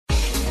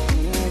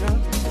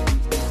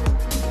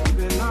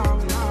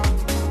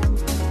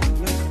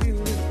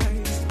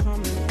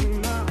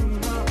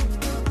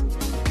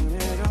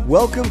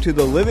Welcome to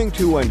the Living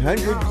to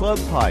 100 Club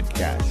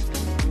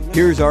podcast.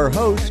 Here's our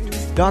host,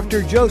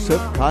 Dr.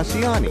 Joseph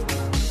Casciani.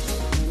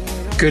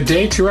 Good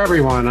day to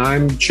everyone.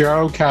 I'm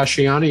Joe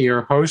Casciani,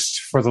 your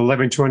host for the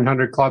Living to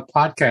 100 Club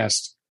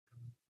podcast.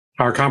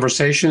 Our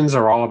conversations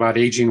are all about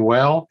aging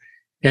well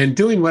and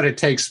doing what it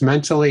takes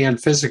mentally and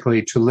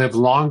physically to live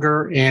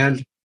longer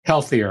and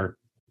healthier.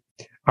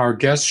 Our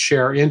guests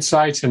share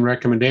insights and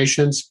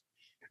recommendations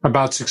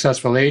about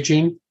successful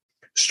aging,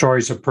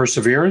 stories of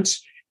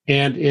perseverance,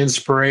 and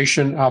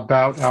inspiration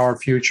about our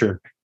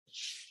future.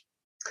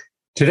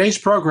 Today's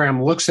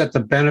program looks at the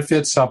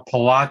benefits of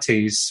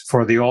Pilates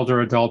for the older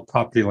adult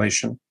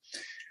population.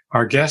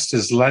 Our guest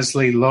is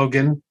Leslie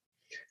Logan,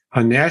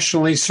 a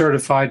nationally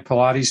certified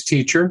Pilates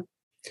teacher.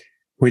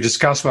 We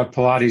discuss what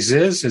Pilates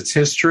is, its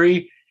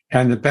history,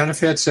 and the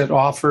benefits it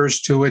offers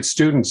to its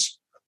students.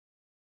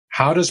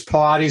 How does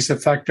Pilates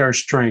affect our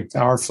strength,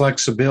 our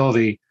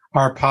flexibility,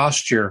 our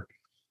posture?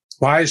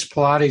 Why is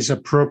Pilates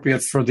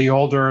appropriate for the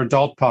older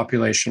adult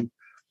population?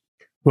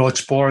 We'll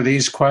explore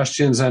these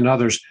questions and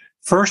others.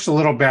 First, a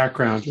little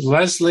background.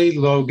 Leslie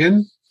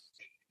Logan,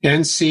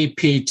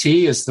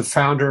 NCPT, is the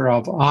founder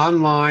of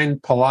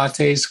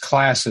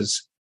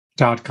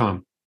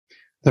OnlinePilatesClasses.com,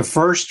 the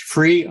first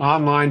free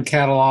online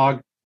catalog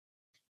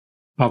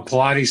of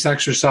Pilates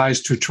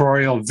exercise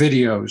tutorial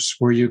videos,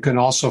 where you can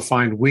also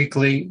find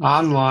weekly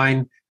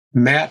online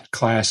mat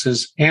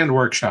classes and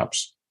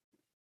workshops.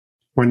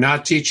 When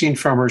not teaching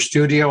from her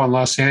studio in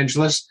Los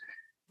Angeles,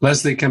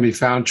 Leslie can be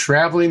found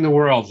traveling the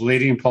world,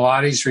 leading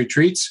Pilates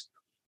retreats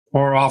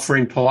or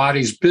offering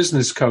Pilates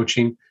business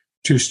coaching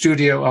to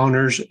studio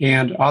owners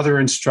and other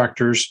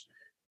instructors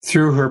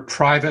through her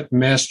private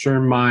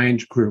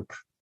mastermind group.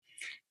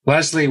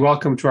 Leslie,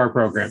 welcome to our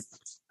program.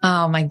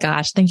 Oh my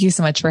gosh. Thank you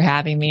so much for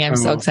having me. I'm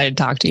so excited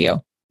to talk to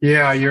you.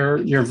 Yeah,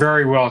 you're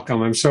very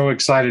welcome. I'm so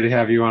excited to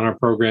have you on our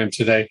program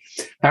today.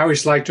 I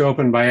always like to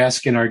open by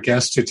asking our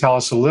guests to tell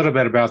us a little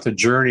bit about the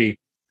journey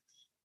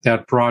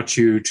that brought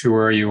you to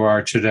where you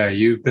are today.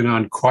 You've been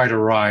on quite a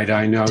ride,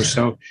 I know.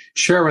 So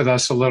share with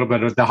us a little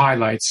bit of the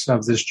highlights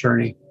of this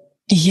journey.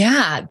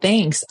 Yeah,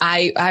 thanks.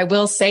 I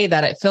will say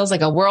that it feels like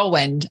a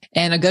whirlwind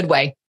in a good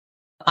way.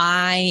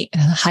 Hi,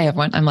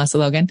 everyone. I'm Leslie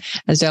Logan.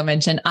 As Joe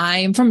mentioned,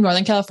 I'm from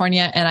Northern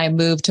California and I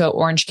moved to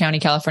Orange County,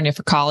 California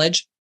for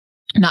college.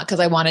 Not because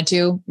I wanted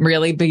to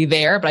really be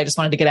there, but I just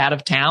wanted to get out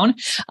of town.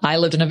 I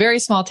lived in a very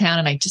small town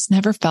and I just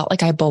never felt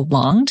like I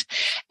belonged.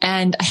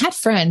 And I had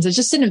friends. It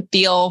just didn't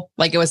feel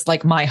like it was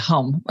like my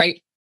home,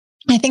 right?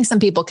 I think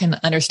some people can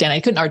understand. I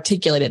couldn't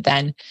articulate it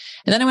then. And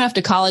then I went off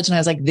to college and I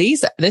was like,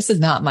 this is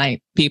not my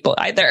people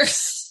either.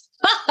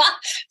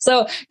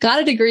 So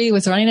got a degree,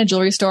 was running a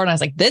jewelry store. And I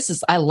was like,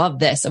 I love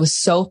this. It was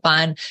so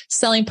fun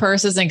selling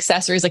purses and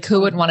accessories. Like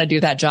who wouldn't want to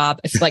do that job?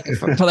 It's like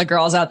for the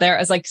girls out there,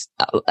 it's like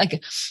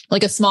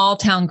a small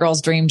town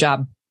girl's dream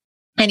job.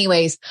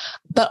 Anyways,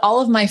 but all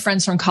of my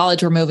friends from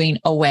college were moving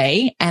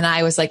away. And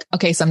I was like,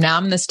 okay, so now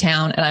I'm in this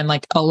town and I'm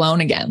like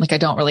alone again. Like I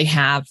don't really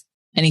have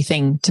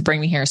anything to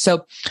bring me here.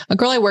 So a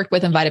girl I worked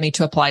with invited me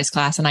to a Pilates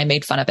class and I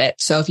made fun of it.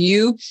 So if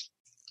you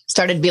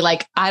started to be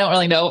like, I don't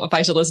really know if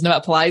I should listen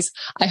about Pilates,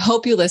 I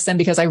hope you listen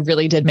because I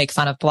really did make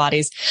fun of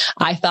Pilates.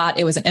 I thought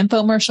it was an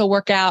infomercial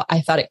workout.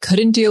 I thought it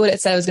couldn't do what it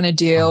said it was going to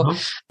do,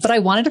 but I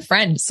wanted a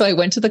friend. So I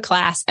went to the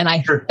class and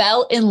I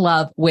fell in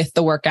love with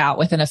the workout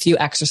within a few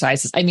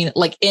exercises. I mean,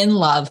 like in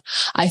love,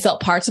 I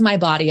felt parts of my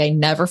body I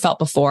never felt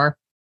before.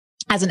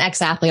 As an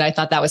ex-athlete, I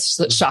thought that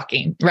was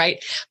shocking,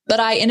 right? But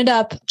I ended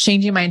up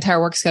changing my entire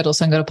work schedule.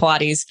 So I can go to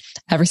Pilates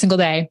every single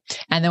day.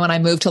 And then when I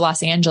moved to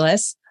Los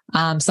Angeles,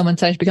 someone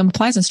said I should become a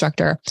Pilates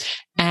instructor.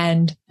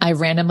 And I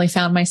randomly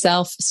found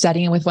myself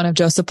studying with one of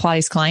Joseph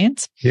Pilates'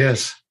 clients.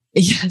 Yes.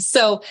 Yeah.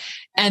 So,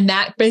 and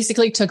that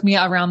basically took me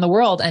around the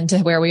world and to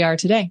where we are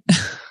today.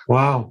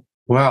 Wow.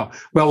 Well,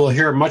 we'll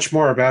hear much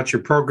more about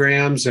your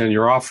programs and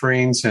your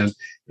offerings and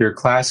your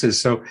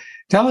classes. So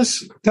tell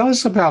us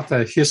about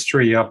the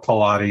history of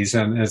Pilates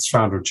and its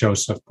founder,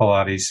 Joseph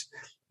Pilates.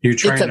 You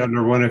trained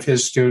under one of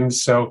his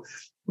students. So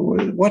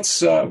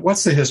what's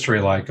the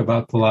history like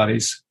about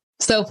Pilates?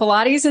 So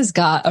Pilates has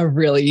got a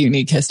really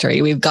unique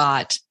history. We've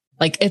got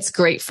it's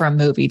great for a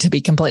movie, to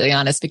be completely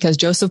honest, because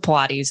Joseph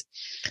Pilates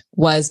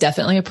was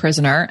definitely a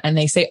prisoner, and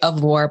they say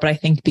of war, but I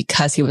think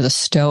because he was a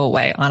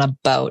stowaway on a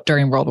boat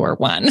during World War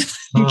I.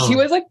 He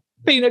was like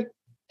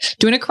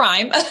doing a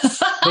crime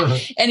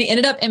and he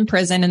ended up in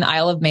prison in the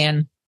Isle of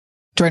Man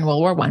during World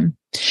War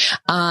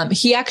I.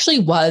 He actually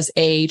was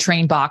a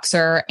trained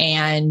boxer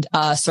and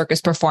a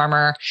circus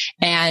performer,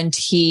 and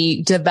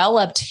he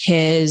developed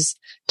his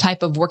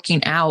type of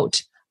working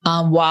out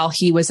while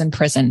he was in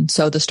prison.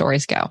 So the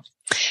stories go.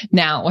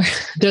 Now,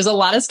 there's a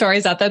lot of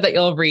stories out there that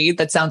you'll read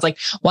that sounds like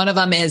one of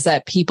them is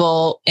that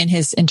people in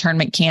his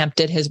internment camp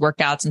did his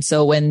workouts. And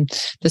so when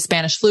the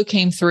Spanish flu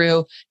came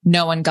through,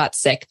 no one got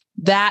sick.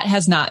 That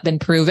has not been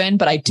proven,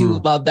 but I do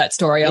love that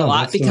story a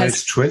lot because that's a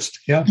nice twist.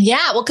 Yeah.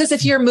 Yeah. Well, because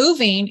if you're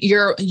moving,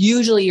 your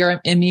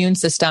immune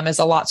system is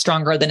a lot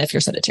stronger than if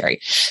you're sedentary.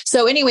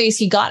 So anyways,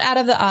 he got out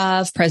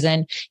of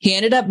prison. He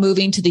ended up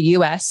moving to the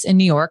US in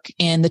New York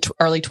in the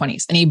early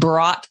 20s, and he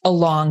brought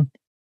along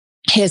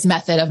his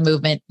method of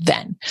movement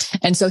then.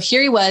 And so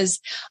here he was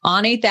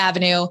on 8th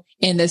Avenue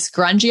in this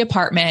grungy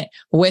apartment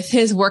with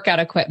his workout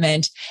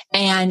equipment,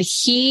 and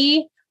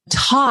he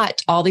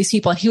taught all these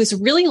people. And he was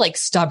really like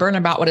stubborn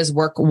about what his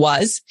work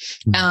was,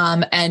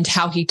 and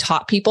how he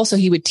taught people. So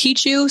he would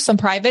teach you some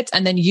privates,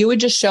 and then you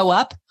would just show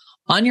up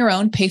on your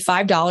own, pay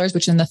 $5,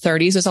 which in the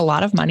 30s is a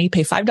lot of money,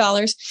 pay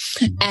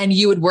 $5, and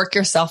you would work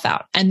yourself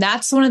out. And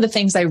that's one of the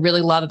things I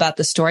really love about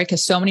the story,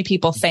 because so many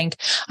people think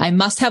I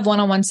must have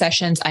one-on-one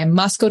sessions. I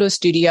must go to a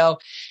studio.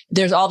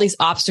 There's all these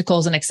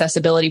obstacles and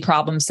accessibility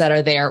problems that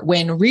are there,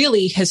 when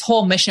really his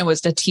whole mission was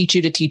to teach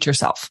you to teach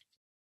yourself.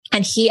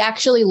 And he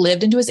actually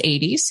lived into his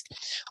 80s,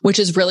 which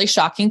is really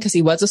shocking because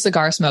he was a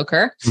cigar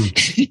smoker.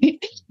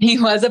 He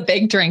was a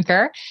big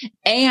drinker,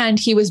 and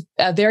he was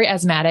a very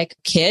asthmatic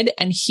kid,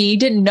 and he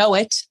didn't know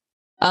it,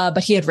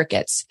 but he had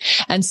rickets.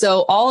 And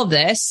so all of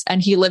this,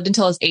 and he lived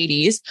until his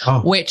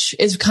 80s, which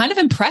is kind of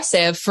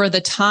impressive for the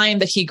time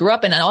that he grew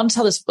up in. And I want to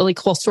tell this really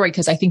cool story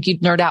because I think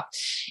you'd nerd out.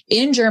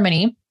 In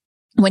Germany,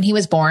 when he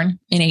was born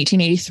in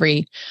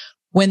 1883,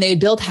 when they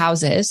build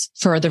houses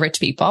for the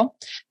rich people,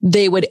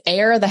 they would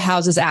air the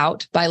houses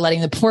out by letting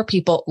the poor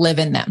people live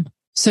in them.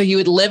 So you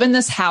would live in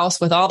this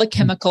house with all the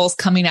chemicals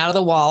coming out of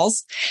the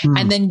walls,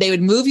 and then they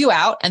would move you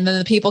out, and then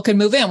the people could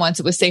move in once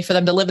it was safe for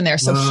them to live in there.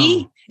 So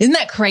isn't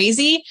that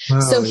crazy?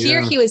 So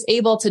here he was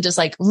able to just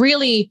like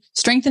really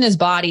strengthen his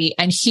body,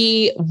 and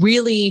he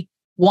really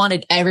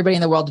wanted everybody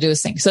in the world to do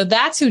his thing. So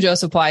that's who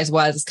Joseph Pilates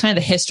was. It's kind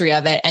of the history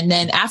of it. And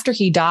then after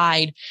he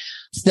died,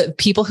 the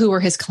people who were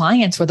his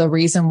clients were the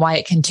reason why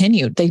it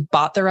continued. They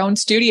bought their own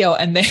studio,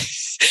 and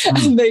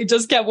they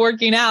just kept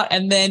working out.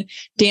 And then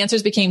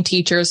dancers became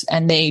teachers,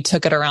 and they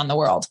took it around the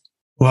world.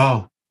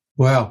 Wow.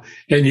 Wow.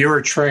 And you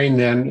were trained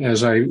then,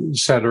 as I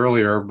said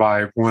earlier,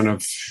 by one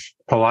of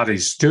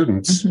Pilates'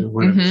 students,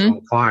 one of his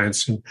own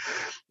clients.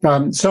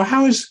 And so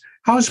how is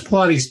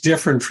Pilates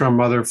different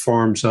from other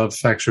forms of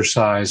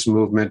exercise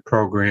movement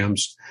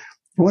programs?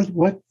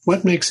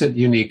 What makes it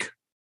unique?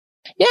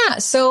 Yeah.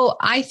 So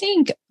I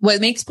think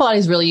what makes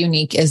Pilates really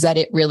unique is that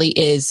it really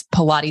is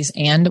Pilates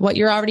and what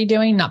you're already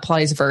doing, not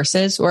Pilates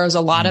versus, whereas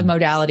a lot of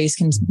modalities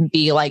can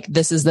be like,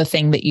 this is the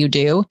thing that you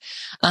do.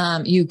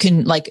 You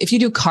can like, if you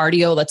do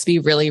cardio, let's be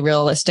really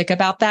realistic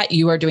about that.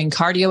 You are doing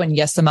cardio, and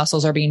yes, the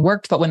muscles are being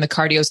worked, but when the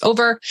cardio is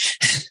over,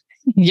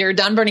 you're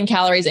done burning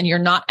calories, and you're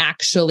not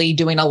actually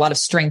doing a lot of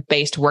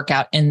strength-based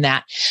workout in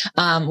that.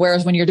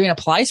 Whereas when you're doing a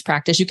Pilates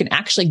practice, you can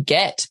actually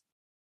get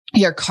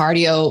your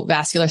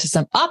cardiovascular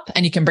system up,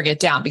 and you can bring it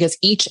down, because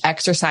each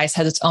exercise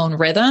has its own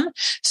rhythm.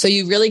 So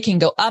you really can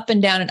go up and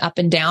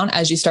down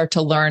as you start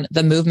to learn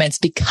the movements,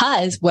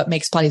 because what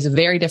makes Pilates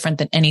very different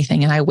than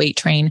anything, and I weight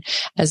train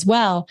as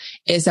well,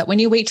 is that when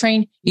you weight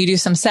train, you do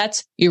some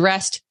sets, you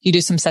rest, you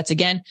do some sets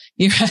again,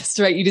 you rest,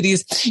 right? You do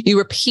these, you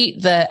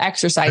repeat the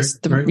exercise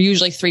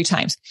usually 3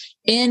 times.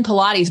 In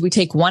Pilates, we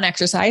take one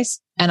exercise,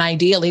 and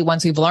ideally,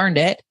 once we've learned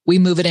it, we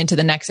move it into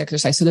the next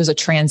exercise. So there's a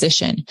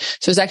transition.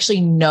 So there's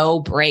actually no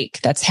break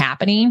that's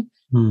happening.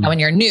 Now, when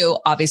you're new,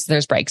 obviously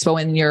there's breaks, but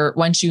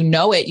once you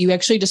know it, you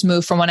actually just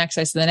move from one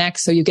exercise to the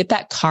next. So you get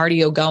that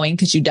cardio going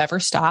because you never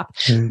stop,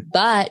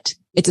 but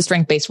it's a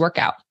strength-based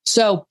workout.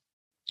 So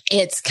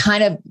it's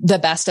kind of the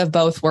best of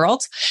both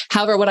worlds.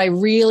 However, what I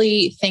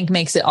really think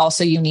makes it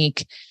also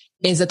unique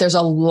is that there's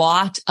a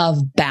lot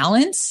of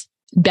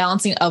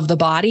balancing of the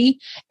body,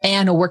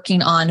 and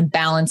working on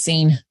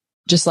balancing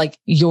just like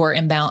your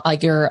imbalance,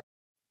 like you're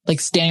like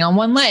standing on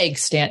one leg,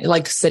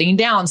 like sitting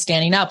down,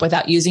 standing up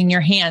without using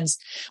your hands,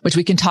 which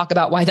we can talk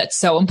about why that's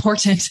so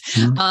important,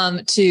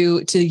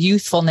 to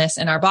youthfulness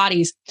in our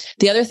bodies.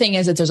 The other thing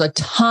is that there's a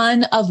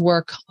ton of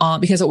work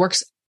because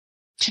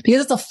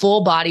it's a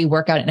full body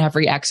workout in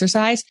every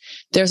exercise.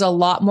 There's a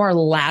lot more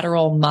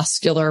lateral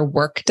muscular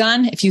work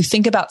done. If you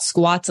think about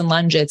squats and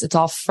lunges, it's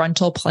all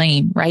frontal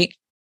plane, right?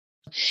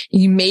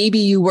 Maybe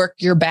you work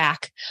your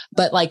back,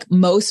 but like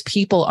most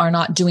people are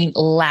not doing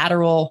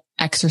lateral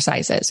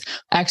exercises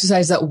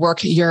that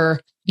work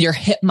your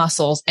hip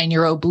muscles and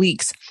your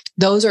obliques.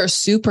 Those are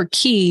super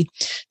key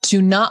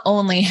to not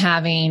only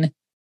having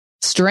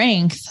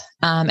strength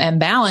and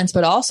balance,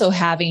 but also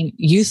having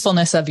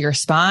youthfulness of your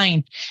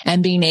spine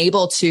and being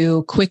able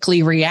to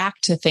quickly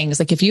react to things.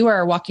 Like if you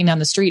are walking down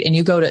the street and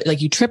you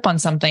you trip on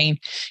something,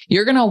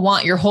 you're going to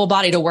want your whole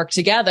body to work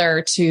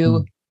together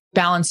to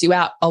balance you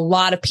out. A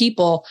lot of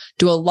people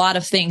do a lot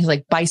of things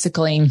like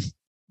bicycling,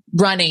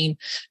 running,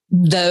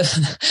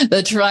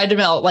 the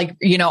treadmill,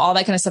 all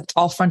that kind of stuff,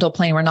 all frontal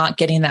plane. We're not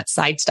getting that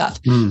side stuff.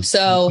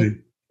 So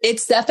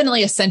It's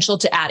definitely essential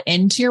to add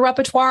into your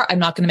repertoire. I'm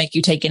not going to make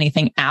you take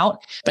anything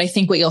out, but I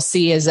think what you'll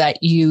see is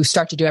that you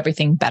start to do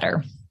everything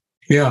better.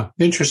 Yeah,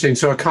 interesting.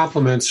 So it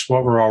complements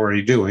what we're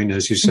already doing.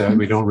 As you said,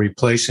 we don't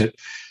replace it.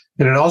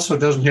 And it also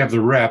doesn't have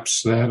the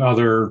reps that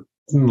other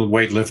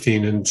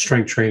weightlifting and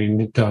strength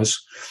training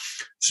does.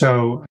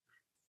 So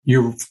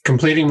you're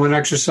completing one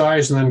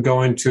exercise and then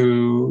going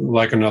to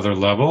like another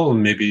level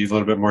and maybe a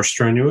little bit more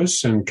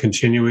strenuous and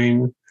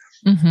continuing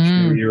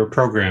your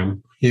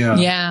program.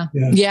 Yeah.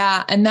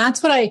 And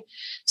that's what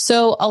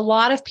so a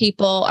lot of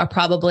people are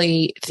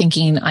probably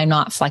thinking I'm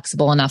not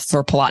flexible enough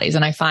for Pilates.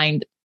 And I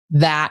find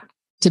that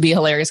to be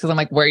hilarious because I'm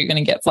like, where are you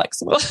going to get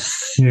flexible?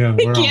 Yeah.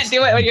 You can't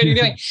do it when you're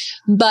doing.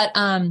 But,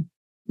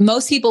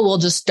 most people will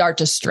just start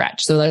to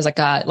stretch. So there's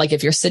like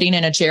if you're sitting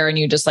in a chair and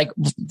you just like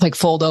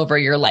fold over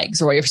your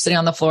legs, or you're sitting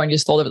on the floor and you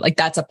just fold over, like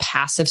that's a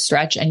passive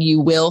stretch, and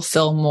you will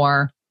feel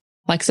more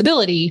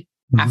flexibility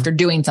after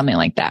doing something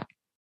like that.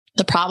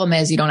 The problem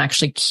is you don't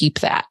actually keep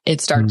that.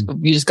 It starts,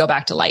 you just go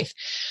back to life.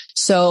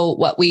 So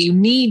what we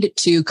need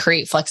to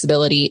create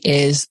flexibility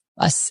is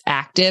a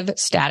active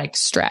static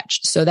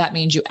stretch. So that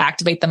means you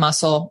activate the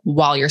muscle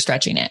while you're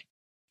stretching it.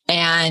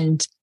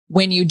 And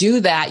when you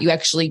do that, you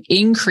actually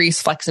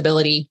increase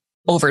flexibility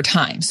over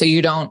time. So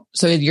you're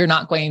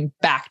not going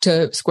back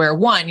to square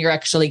one. You're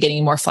actually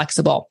getting more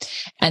flexible.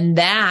 And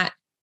that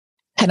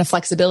kind of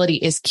flexibility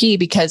is key,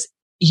 because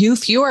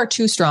if you are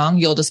too strong,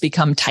 you'll just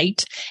become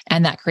tight,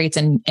 and that creates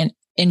an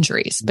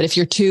injuries. But if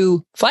you're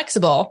too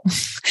flexible,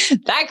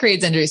 that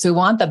creates injuries. So we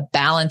want the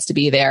balance to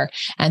be there.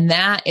 And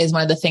that is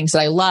one of the things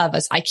that I love,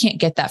 is I can't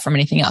get that from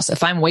anything else.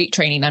 If I'm weight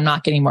training, I'm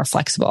not getting more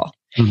flexible.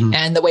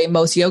 And the way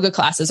most yoga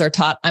classes are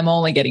taught, I'm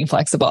only getting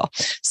flexible.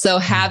 So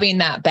having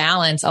that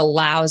balance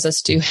allows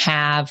us to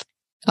have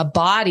a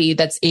body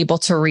that's able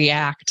to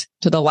react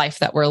to the life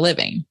that we're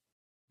living.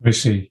 I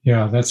see.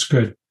 Yeah, that's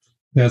good.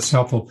 That's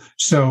helpful.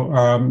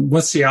 So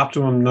what's the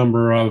optimum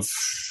number of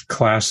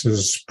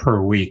classes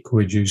per week,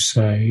 would you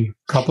say?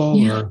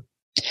 Couple? Or?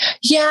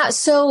 Yeah.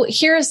 So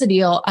here's the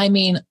deal. I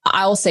mean,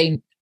 I'll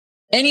say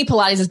any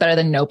Pilates is better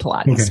than no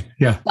Pilates. Okay.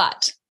 Yeah.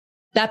 But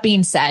that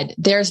being said,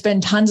 there's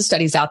been tons of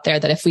studies out there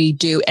that if we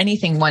do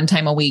anything one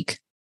time a week,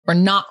 we're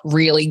not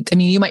really, I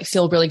mean, you might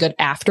feel really good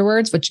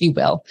afterwards, which you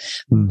will,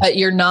 but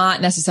you're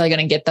not necessarily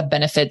going to get the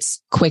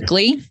benefits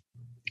quickly.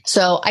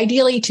 So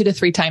ideally 2 to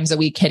 3 times a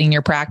week hitting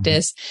your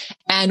practice.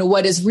 And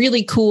what is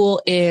really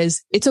cool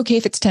is it's okay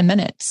if it's 10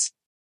 minutes.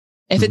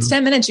 If it's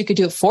 10 minutes, you could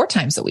do it 4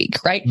 times a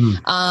week, right?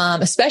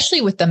 Especially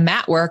with the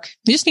mat work,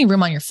 you just need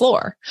room on your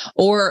floor,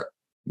 or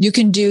you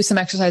can do some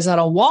exercise on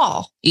a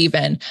wall,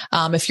 even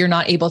if you're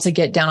not able to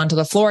get down onto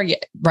the floor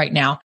yet, right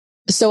now.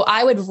 So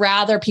I would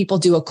rather people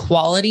do a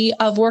quality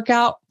of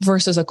workout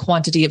versus a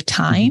quantity of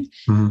time.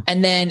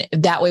 And then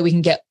that way we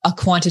can get a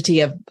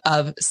quantity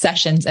of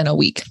sessions in a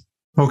week.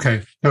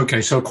 Okay.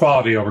 So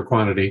quality over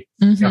quantity.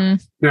 Yeah.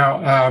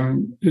 Now,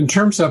 in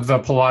terms of the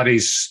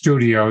Pilates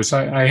studios,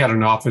 I had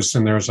an office,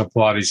 and there was a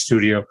Pilates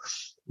studio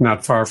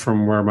not far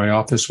from where my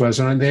office was,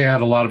 and they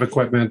had a lot of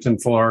equipment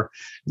and floor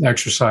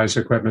exercise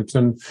equipment.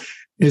 And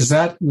is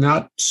that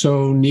not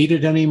so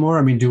needed anymore?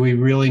 I mean, do we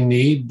really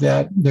need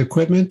the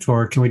equipment,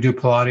 or can we do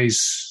Pilates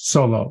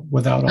solo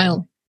without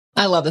all?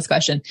 I love this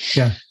question.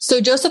 Yeah.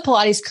 So Joseph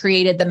Pilates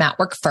created the mat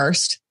work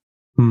first,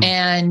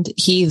 and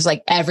he's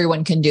like,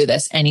 everyone can do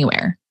this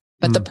anywhere.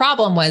 But the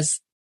problem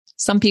was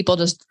some people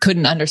just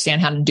couldn't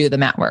understand how to do the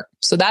mat work.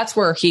 So that's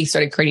where he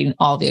started creating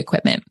all the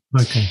equipment.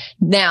 Okay.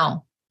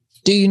 Now,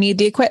 do you need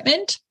the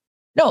equipment?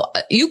 No,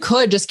 you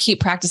could just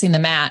keep practicing the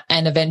mat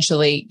and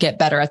eventually get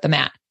better at the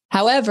mat.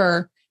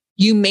 However,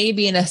 you may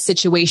be in a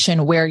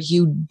situation where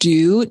you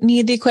do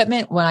need the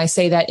equipment. When I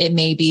say that, it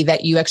may be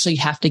that you actually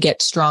have to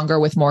get stronger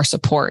with more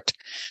support.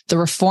 The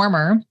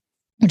reformer,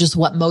 which is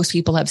what most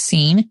people have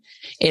seen,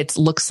 it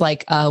looks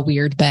like a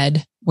weird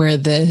bed where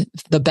the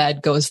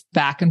bed goes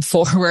back and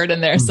forward,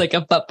 and there's like a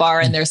butt bar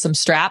and there's some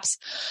straps.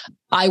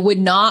 I would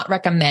not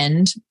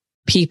recommend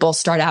people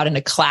start out in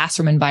a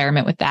classroom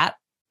environment with that.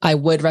 I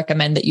would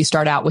recommend that you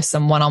start out with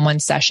some one-on-one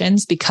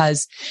sessions,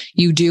 because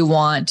you do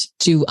want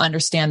to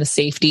understand the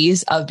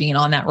safeties of being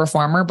on that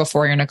reformer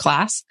before you're in a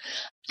class.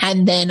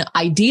 And then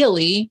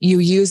ideally you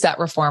use that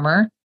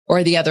reformer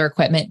or the other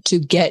equipment to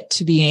get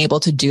to being able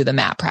to do the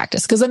mat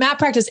practice, because the mat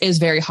practice is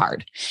very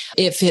hard.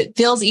 If it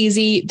feels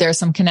easy, there's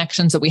some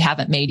connections that we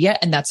haven't made yet,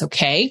 and that's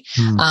okay.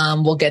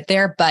 We'll get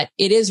there, but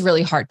it is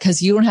really hard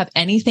because you don't have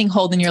anything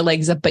holding your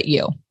legs up but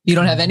you. You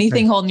don't have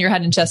anything holding your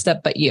head and chest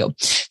up but you.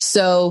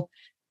 So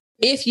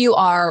if you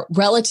are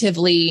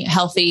relatively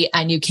healthy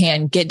and you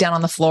can get down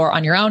on the floor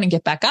on your own and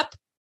get back up,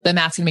 the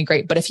mat's going to be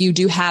great. But if you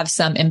do have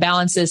some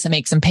imbalances, some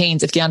aches and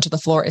pains, if getting onto the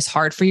floor is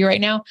hard for you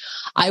right now,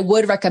 I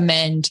would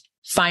recommend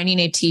finding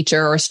a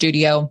teacher or a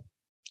studio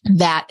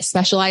that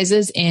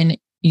specializes in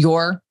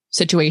your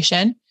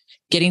situation,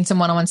 getting some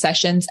one-on-one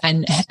sessions,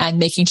 and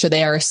making sure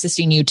they are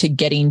assisting you to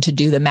getting to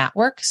do the mat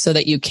work so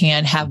that you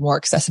can have more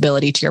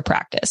accessibility to your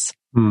practice.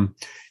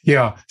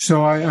 Yeah.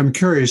 So I'm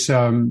curious.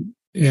 So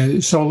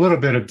a little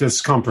bit of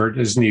discomfort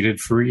is needed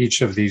for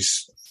each of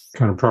these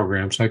kind of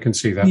programs. I can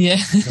see that. Yeah.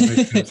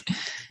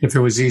 If it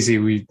was easy,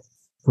 we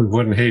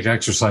wouldn't hate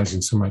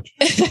exercising so much.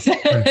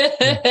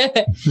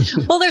 Right.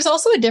 Well, there's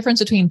also a difference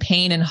between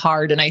pain and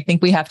hard. And I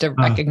think we have to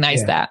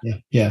recognize that.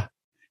 Yeah.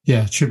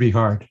 It should be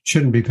hard. It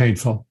shouldn't be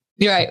painful.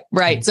 You're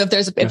right. So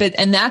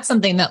and that's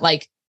something that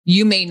like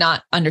you may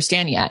not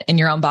understand yet in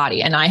your own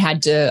body. And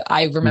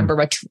I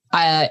remember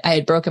I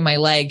had broken my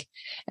leg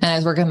and I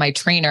was working with my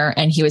trainer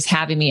and he was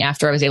having me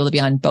after I was able to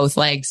be on both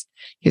legs.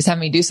 He was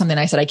having me do something.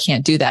 I said, I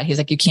can't do that. He's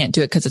like, you can't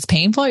do it because it's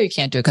painful or you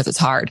can't do it because it's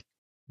hard.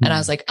 And I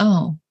was like,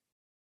 oh,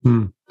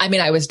 I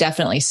mean, I was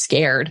definitely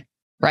scared,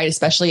 right?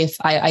 Especially if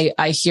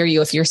I hear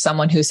you, if you're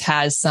someone who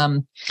has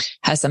some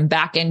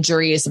back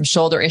injuries, some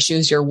shoulder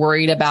issues, you're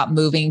worried about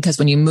moving because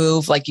when you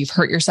move, like you've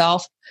hurt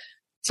yourself.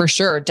 For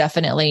sure.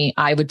 Definitely.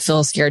 I would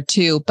feel scared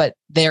too, but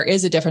there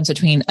is a difference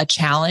between a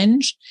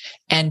challenge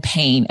and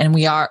pain. And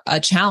a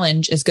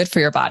challenge is good for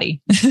your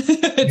body.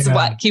 It's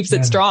what keeps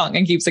it strong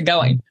and keeps it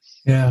going.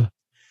 Yeah.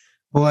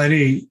 Well,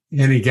 any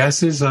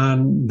guesses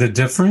on the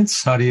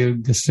difference? How do you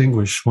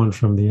distinguish one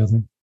from the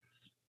other?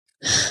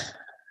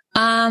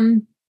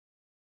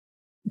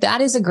 That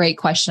is a great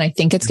question. I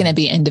think it's going to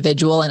be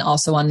individual and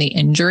also on the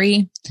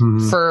injury.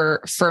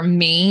 For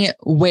me,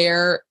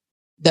 where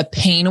the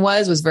pain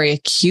was very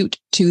acute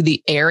to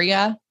the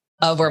area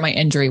of where my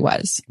injury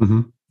was.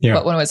 Yeah.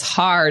 But when it was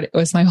hard, it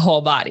was my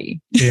whole body.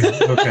 Yeah.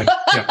 Okay.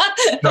 Yeah.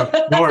 No,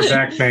 lower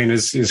back pain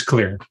is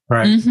clear,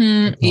 right?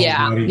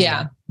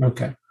 Yeah.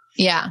 Okay.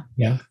 Yeah.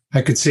 Yeah.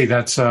 I could see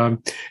that's, and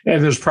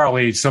there's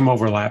probably some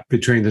overlap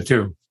between the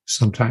two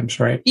sometimes,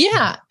 right?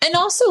 Yeah. And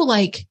also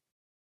like,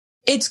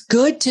 it's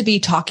good to be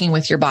talking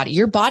with your body.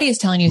 Your body is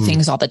telling you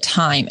things all the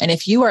time. And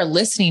if you are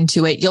listening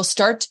to it, you'll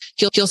start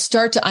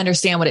to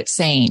understand what it's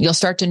saying. You'll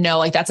start to know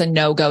like that's a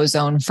no-go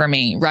zone for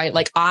me, right?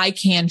 Like I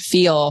can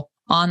feel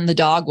on the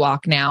dog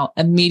walk now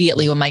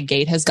immediately when my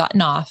gait has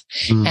gotten off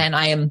and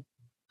I am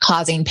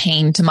causing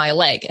pain to my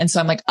leg. And so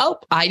I'm like, oh,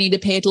 I need to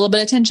pay it a little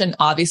bit of attention.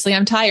 Obviously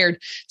I'm tired.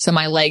 So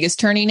my leg is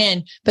turning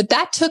in, but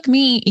that took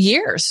me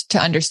years to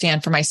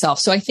understand for myself.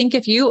 So I think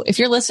if you're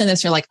listening to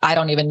this, you're like, I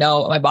don't even know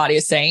what my body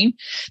is saying.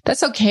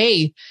 That's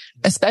okay.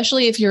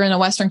 Especially if you're in a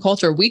Western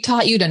culture, we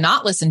taught you to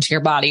not listen to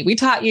your body. We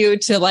taught you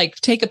to like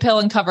take a pill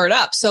and cover it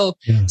up. So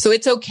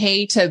it's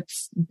okay to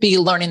be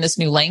learning this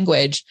new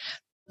language,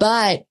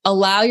 but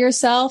allow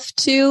yourself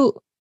to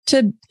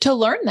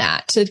learn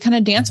that, to kind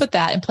of dance with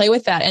that and play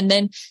with that. And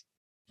then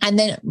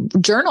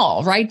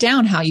journal, write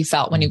down how you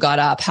felt when you got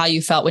up, how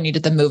you felt when you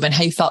did the move and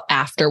how you felt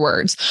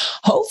afterwards.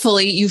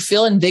 Hopefully you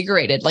feel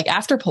invigorated. Like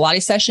after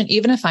Pilates session,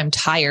 even if I'm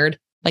tired,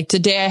 like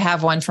today I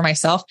have one for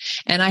myself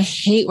and I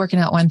hate working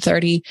out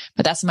 1:30,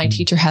 but that's when my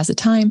teacher has the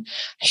time.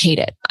 I hate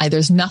it.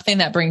 There's nothing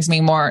that brings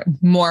me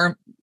more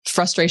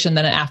frustration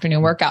than an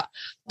afternoon workout.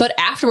 But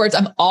afterwards,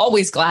 I'm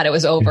always glad it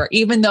was over,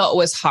 even though it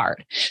was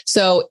hard.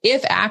 So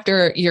if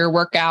after your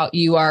workout,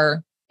 you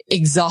are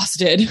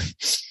exhausted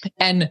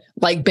and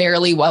like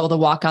barely able to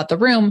walk out the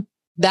room,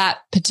 that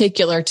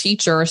particular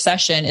teacher or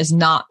session is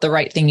not the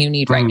right thing you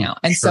need right now.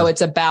 And so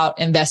it's about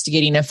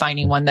investigating and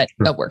finding one that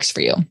works for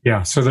you.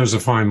 Yeah. So there's a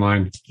fine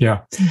line.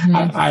 Yeah.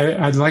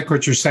 I like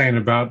what you're saying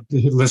about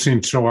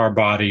listening to our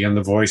body and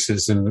the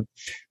voices. And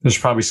there's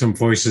probably some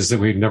voices that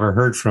we've never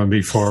heard from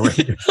before.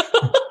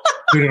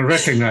 We don't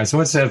recognize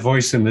what's that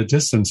voice in the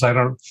distance. I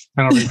don't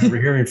remember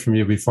hearing from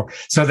you before.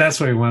 So that's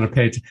what we want to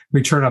pay.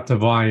 We turn up the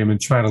volume and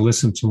try to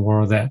listen to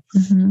more of that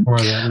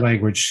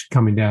language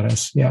coming at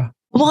us. Yeah.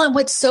 Well, and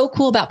what's so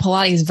cool about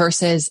Pilates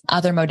versus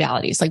other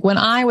modalities, like when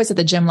I was at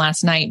the gym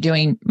last night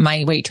doing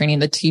my weight training,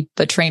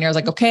 the trainer was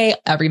like, okay,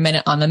 every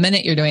minute on the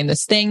minute, you're doing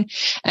this thing.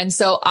 And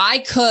so I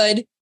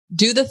could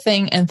do the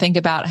thing and think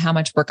about how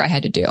much work I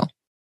had to do.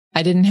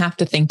 I didn't have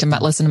to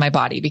listen to my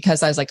body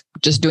because I was like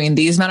just doing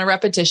these amount of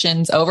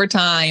repetitions over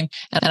time.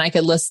 And I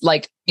could list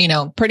like,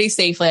 pretty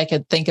safely, I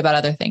could think about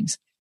other things.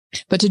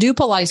 But to do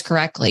Pilates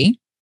correctly,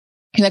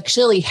 you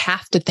actually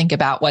have to think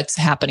about what's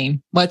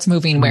happening, what's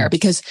moving where,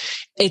 because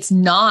it's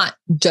not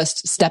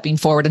just stepping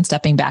forward and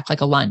stepping back like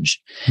a lunge.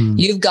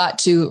 You've got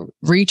to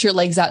reach your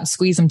legs out and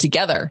squeeze them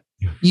together.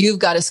 You've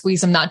got to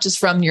squeeze them not just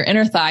from your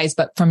inner thighs,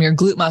 but from your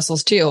glute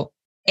muscles too.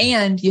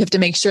 And you have to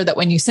make sure that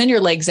when you send your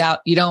legs out,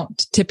 you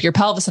don't tip your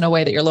pelvis in a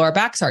way that your lower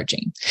back's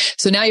arching.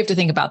 So now you have to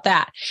think about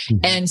that.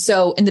 And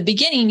so in the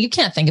beginning, you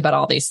can't think about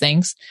all these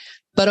things,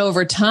 but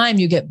over time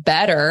you get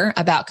better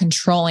about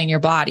controlling your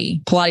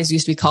body. Pilates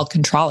used to be called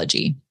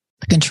contrology,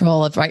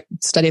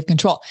 study of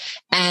control.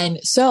 And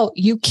so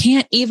you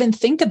can't even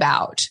think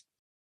about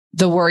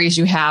the worries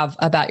you have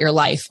about your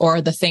life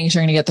or the things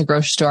you're going to get at the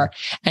grocery store.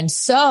 And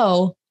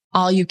so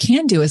all you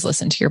can do is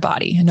listen to your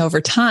body. And over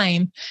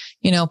time,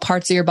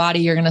 parts of your body,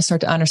 you're going to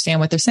start to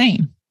understand what they're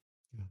saying.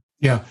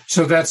 Yeah.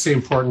 So that's the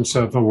importance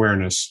of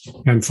awareness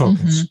and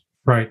focus,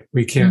 right?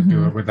 We can't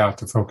do it without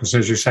the focus.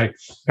 As you say,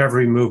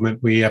 every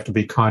movement, we have to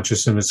be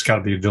conscious and it's got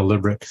to be a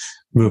deliberate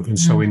movement.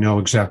 So we know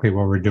exactly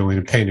what we're doing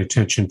and paying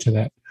attention to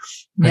that.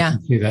 I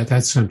can see that.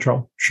 That's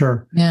central.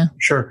 Sure. Yeah.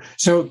 Sure.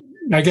 So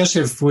I guess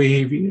if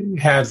we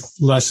had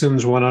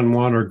lessons,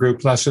 one-on-one or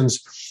group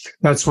lessons,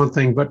 that's one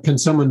thing. But can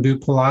someone do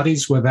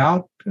Pilates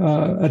without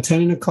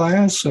attending a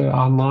class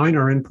online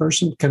or in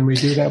person? Can we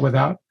do that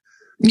without?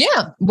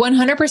 Yeah,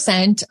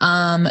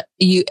 100%.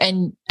 You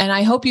and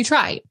I hope you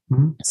try.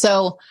 Mm-hmm.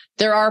 So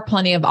there are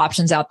plenty of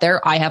options out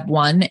there. I have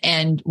one,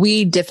 and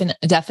we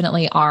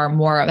definitely are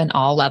more of an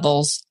all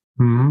levels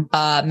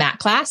mat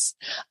class.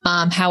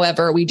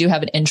 However, we do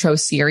have an intro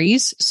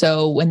series.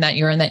 So when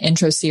you're in the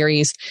intro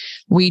series,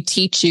 we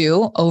teach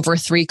you over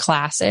 3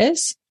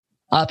 classes,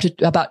 up to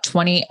about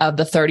 20 of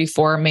the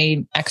 34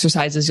 main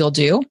exercises you'll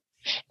do.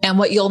 And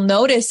what you'll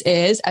notice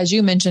is, as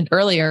you mentioned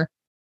earlier,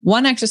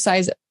 one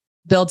exercise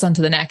builds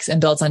onto the next and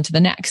builds onto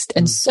the next.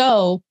 And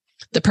so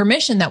the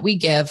permission that we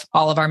give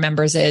all of our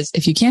members is,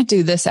 if you can't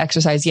do this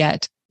exercise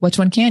yet, which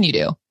one can you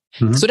do?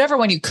 Mm-hmm. So whatever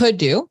one you could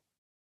do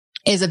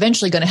is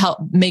eventually going to help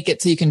make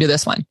it so you can do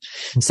this one.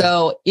 Okay.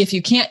 So if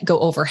you can't go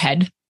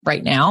overhead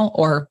right now,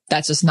 or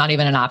that's just not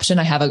even an option.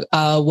 I have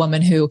a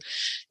woman who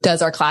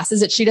does our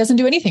classes that she doesn't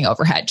do anything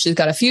overhead. She's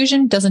got a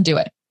fusion, doesn't do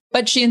it,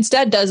 but she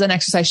instead does an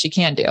exercise she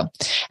can do.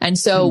 And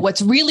so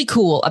what's really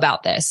cool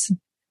about this,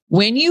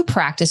 when you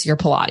practice your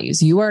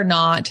Pilates, you are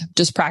not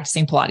just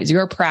practicing Pilates. You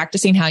are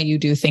practicing how you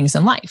do things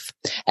in life.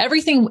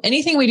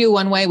 Anything we do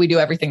one way, we do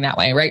everything that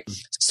way, right?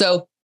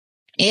 So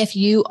if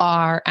you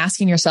are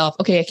asking yourself,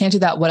 okay, I can't do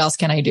that. What else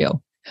can I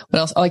do? What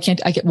else? Oh, what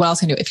else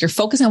can I do? If you're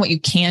focusing on what you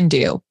can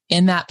do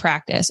in that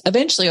practice,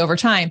 eventually over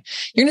time,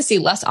 you're going to see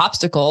less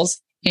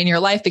obstacles in your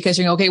life because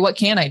you're okay, what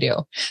can I do?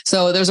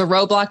 So there's a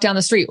roadblock down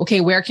the street.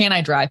 Okay, where can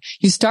I drive?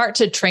 You start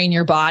to train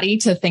your body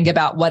to think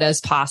about what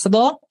is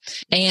possible.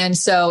 And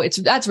so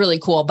that's really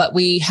cool. But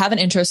we have an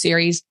intro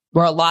series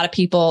where a lot of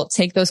people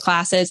take those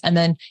classes, and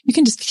then you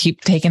can just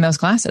keep taking those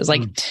classes.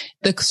 Like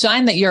the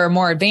sign that you're a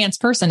more advanced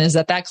person is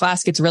that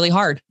class gets really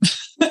hard.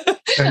 Okay,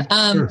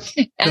 sure.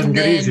 Doesn't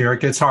get easier.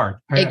 It gets hard.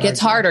 It gets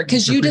harder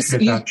because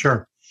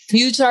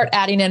you start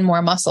adding in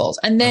more muscles.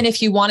 And then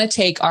if you want to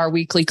take our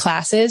weekly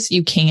classes,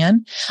 you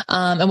can.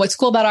 And what's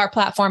cool about our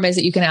platform is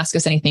that you can ask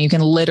us anything. You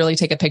can literally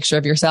take a picture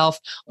of yourself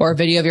or a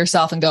video of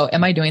yourself and go,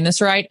 am I doing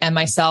this right? And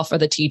myself or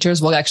the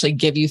teachers will actually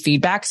give you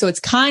feedback. So it's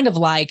kind of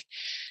like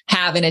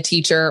having a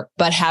teacher,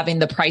 but having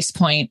the price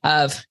point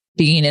of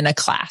being in a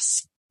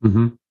class.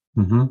 Mm-hmm.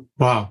 Mm-hmm.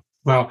 Wow.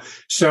 Well,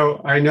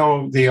 so I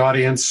know the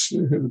audience,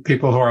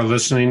 people who are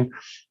listening,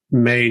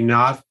 may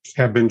not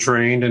have been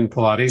trained in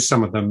Pilates.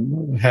 Some of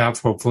them have,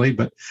 hopefully,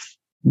 but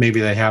maybe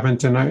they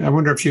haven't. And I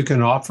wonder if you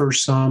can offer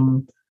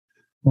some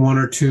 1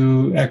 or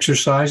 2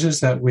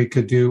 exercises that we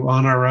could do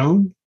on our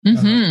own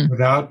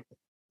without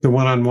the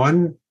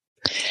one-on-one.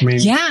 I mean,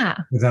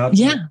 without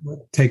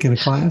taking a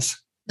class.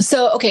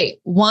 So, okay,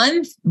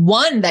 one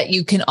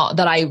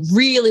that I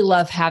really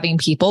love having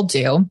people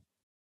do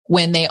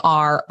when they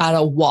are at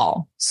a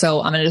wall.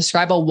 So I'm going to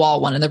describe a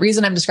wall one. And the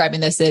reason I'm describing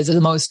this is the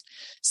most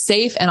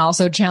safe and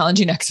also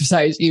challenging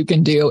exercise you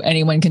can do.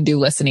 Anyone can do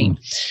listening.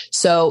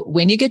 So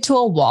when you get to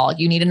a wall,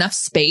 you need enough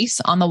space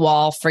on the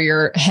wall for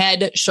your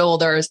head,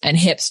 shoulders, and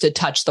hips to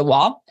touch the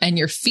wall. And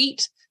your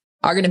feet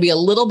are going to be a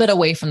little bit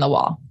away from the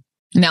wall.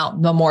 Now,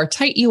 the more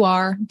tight you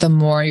are, the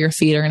more your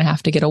feet are going to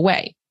have to get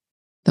away.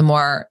 The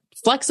more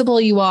flexible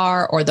you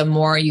are, or the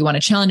more you want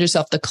to challenge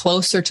yourself, the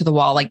closer to the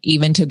wall, like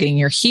even to getting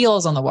your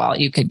heels on the wall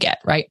you could get,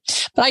 right?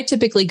 But I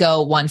typically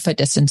go 1 foot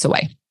distance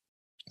away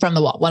from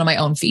the wall, one of my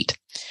own feet.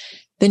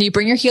 Then you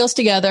bring your heels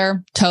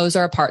together, toes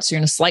are apart. So you're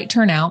in a slight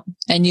turn out,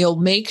 and you'll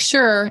make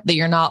sure that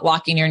you're not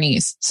locking your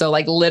knees. So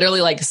like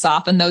literally like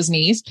soften those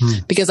knees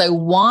because I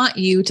want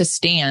you to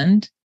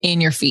stand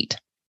in your feet.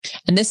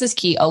 And this is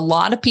key. A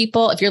lot of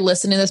people, if you're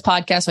listening to this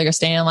podcast while you're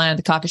standing in line at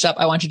the coffee shop,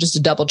 I want you just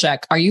to double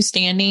check. Are you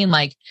standing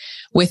like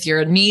with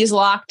your knees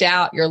locked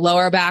out, your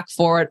lower back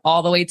forward,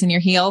 all the weights in your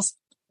heels?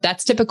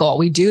 That's typical.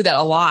 We do that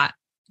a lot.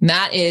 And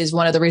that is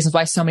one of the reasons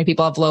why so many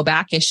people have low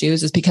back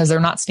issues, is because they're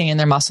not staying in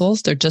their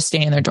muscles. They're just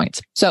staying in their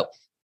joints. So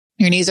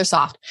your knees are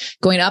soft.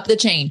 Going up the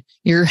chain,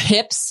 your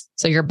hips,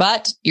 so your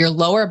butt, your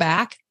lower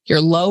back,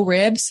 your low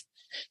ribs,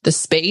 the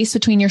space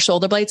between your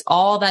shoulder blades,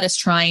 all that is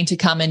trying to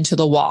come into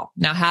the wall.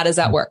 Now, how does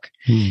that work?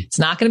 It's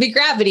not going to be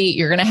gravity.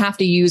 You're going to have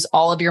to use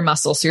all of your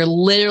muscles. So you're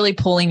literally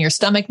pulling your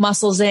stomach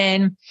muscles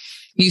in.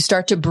 You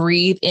start to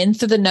breathe in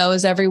through the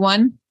nose,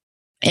 everyone,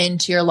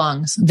 into your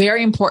lungs.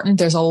 Very important.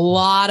 There's a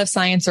lot of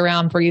science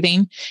around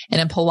breathing.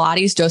 And in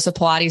Pilates, Joseph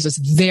Pilates was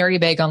very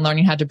big on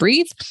learning how to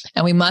breathe.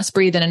 And we must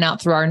breathe in and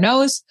out through our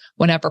nose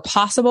whenever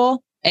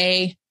possible.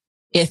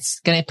 It's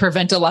going to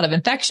prevent a lot of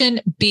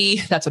infection.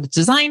 B, that's what it's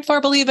designed for,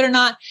 believe it or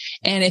not.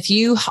 And if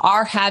you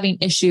are having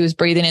issues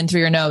breathing in through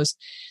your nose,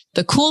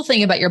 the cool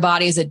thing about your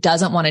body is it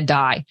doesn't want to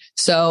die.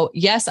 So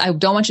yes, I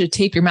don't want you to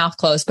tape your mouth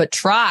closed, but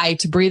try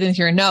to breathe in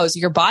through your nose.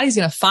 Your body's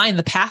going to find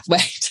the pathway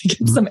to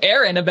get some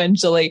air in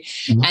eventually.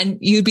 And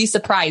you'd be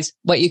surprised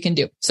what you can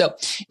do. So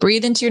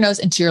breathe into your nose,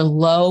 into your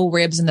low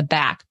ribs in the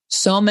back.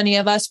 So many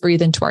of us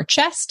breathe into our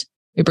chest.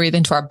 We breathe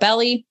into our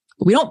belly.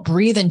 But we don't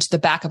breathe into the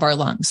back of our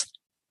lungs.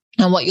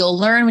 And what you'll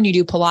learn when you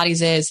do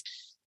Pilates is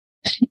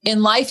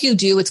In life, you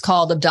do what's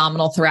called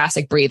abdominal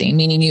thoracic breathing,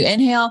 meaning you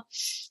inhale,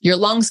 your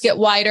lungs get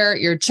wider,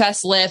 your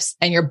chest lifts,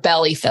 and your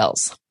belly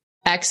fills.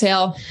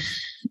 Exhale,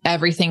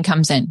 everything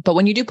comes in. But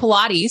when you do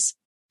Pilates,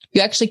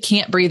 you actually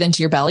can't breathe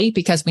into your belly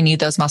because we need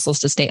those muscles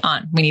to stay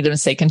on. We need them to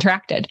stay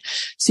contracted.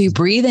 So you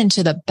breathe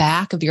into the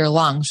back of your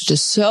lungs, which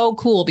is so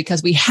cool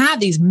because we have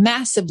these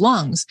massive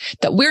lungs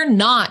that we're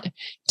not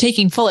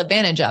taking full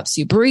advantage of.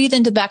 So you breathe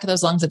into the back of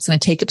those lungs. It's going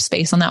to take up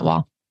space on that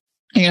wall.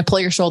 You're going to pull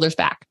your shoulders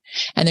back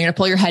and they're going to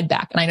pull your head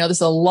back. And I know this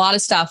is a lot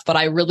of stuff, but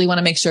I really want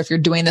to make sure if you're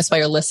doing this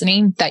while you're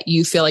listening, that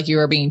you feel like you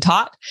are being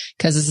taught,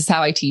 because this is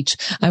how I teach.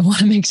 I want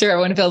to make sure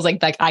everyone feels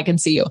like I can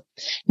see you.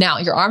 Now,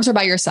 your arms are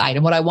by your side.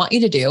 And what I want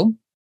you to do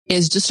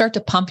is just start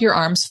to pump your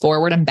arms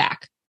forward and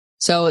back.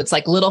 So it's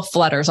like little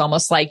flutters,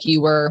 almost like you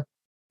were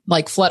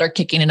like flutter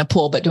kicking in a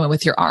pool, but doing it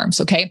with your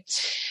arms. Okay.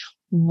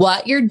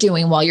 What you're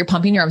doing while you're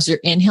pumping your arms, you're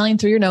inhaling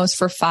through your nose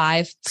for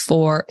 5,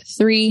 4,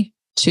 3,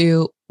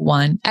 2,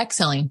 1,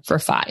 exhaling for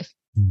 5.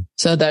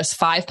 So there's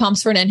 5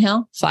 pumps for an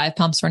inhale, 5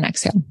 pumps for an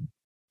exhale.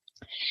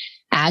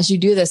 As you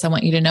do this, I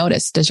want you to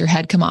notice, does your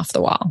head come off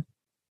the wall?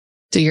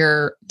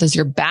 Does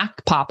your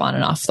back pop on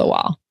and off the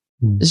wall?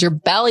 Does your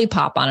belly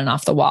pop on and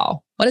off the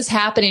wall? What is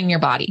happening in your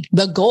body?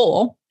 The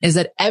goal is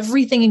that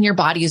everything in your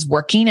body is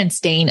working and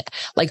staying,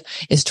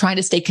 is trying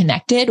to stay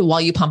connected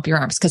while you pump your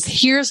arms. Because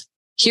here's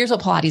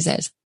what Pilates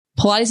is.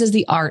 Pilates is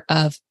the art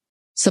of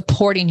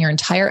supporting your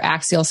entire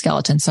axial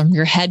skeleton, from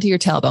your head to your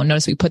tailbone.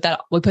 Notice we put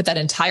that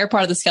entire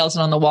part of the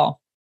skeleton on the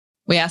wall.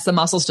 We ask the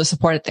muscles to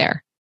support it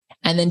there.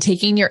 And then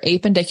taking your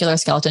appendicular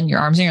skeleton, your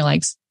arms and your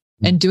legs,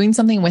 and doing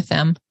something with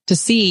them to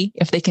see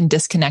if they can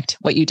disconnect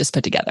what you just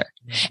put together.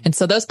 And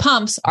so those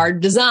pumps are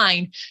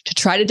designed to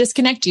try to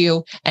disconnect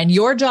you. And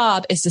your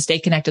job is to stay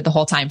connected the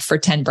whole time for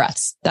 10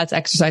 breaths. That's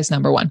exercise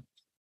number 1.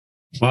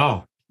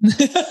 Wow.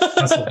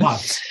 That's a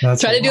lot.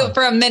 Try to do it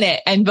for a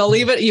minute, and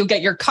believe it, you'll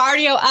get your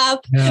cardio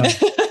up. Yeah.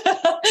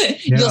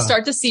 You'll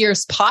start to see your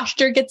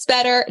posture gets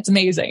better. It's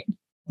amazing.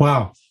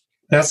 Wow.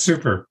 That's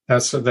super.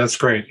 That's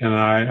great. And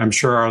I'm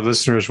sure our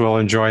listeners will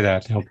enjoy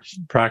that. They'll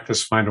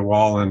practice, find a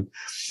wall, and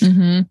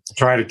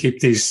try to keep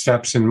these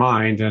steps in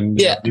mind,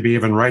 and maybe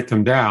even write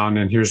them down.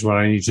 And here's what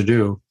I need to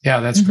do.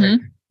 Yeah, that's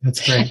great.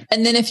 That's great.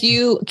 And then if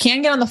you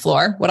can get on the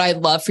floor, what I'd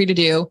love for you to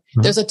do,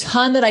 there's a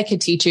ton that I could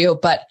teach you,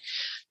 but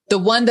the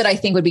one that I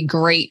think would be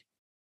great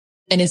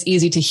and is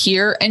easy to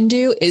hear and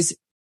do is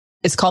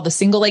called the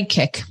single leg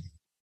kick.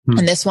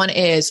 And this one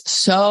is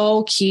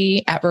so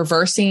key at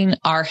reversing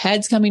our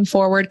heads coming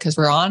forward, because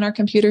we're on our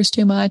computers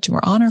too much and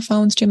we're on our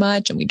phones too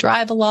much and we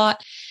drive a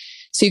lot.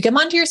 So you come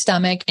onto your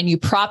stomach and you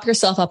prop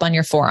yourself up on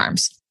your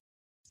forearms.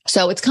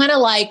 So it's kind of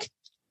like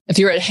if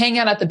you were to hang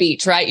out at the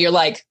beach, right? You're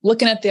like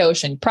looking at the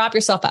ocean, prop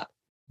yourself up.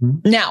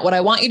 Now, what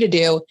I want you to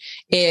do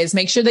is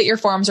make sure that your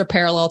forearms are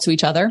parallel to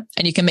each other,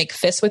 and you can make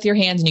fists with your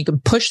hands and you can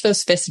push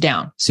those fists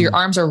down. So your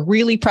arms are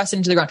really pressed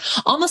into the ground,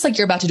 almost like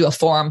you're about to do a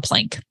forearm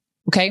plank.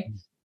 Okay.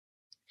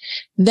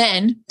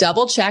 Then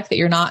double check that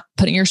you're not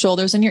putting your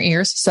shoulders in your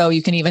ears. So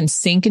you can even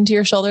sink into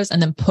your shoulders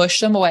and then push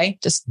them away.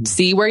 Just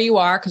see where you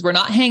are, because we're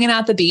not hanging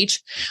out at the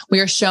beach. We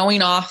are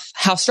showing off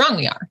how strong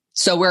we are.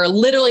 So we're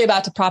literally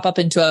about to prop up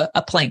into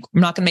a plank. I'm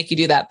not going to make you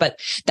do that,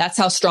 but that's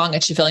how strong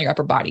it should feel in your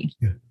upper body.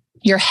 Yeah.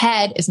 Your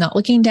head is not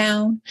looking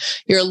down.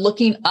 You're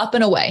looking up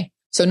and away.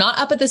 So not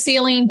up at the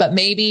ceiling, but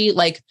maybe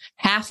like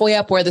halfway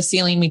up where the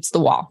ceiling meets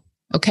the wall.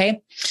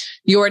 Okay.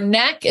 Your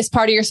neck is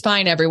part of your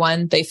spine,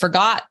 everyone. They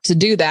forgot to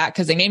do that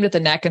because they named it the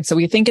neck. And so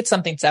we think it's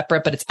something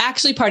separate, but it's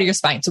actually part of your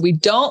spine. So we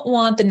don't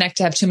want the neck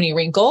to have too many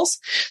wrinkles.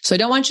 So I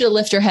don't want you to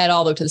lift your head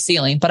all the way to the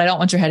ceiling, but I don't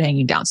want your head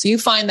hanging down. So you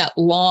find that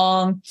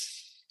long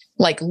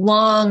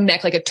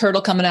neck, like a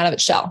turtle coming out of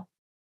its shell.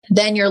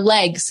 Then your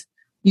legs,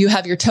 you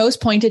have your toes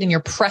pointed and you're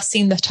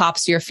pressing the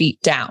tops of your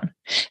feet down.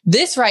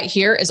 This right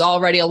here is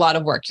already a lot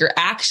of work. You're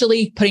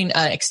actually putting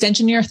an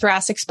extension in your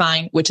thoracic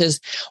spine, which is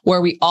where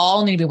we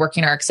all need to be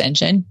working our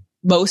extension.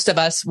 Most of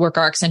us work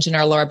our extension in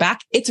our lower back.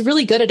 It's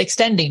really good at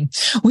extending.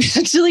 We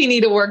actually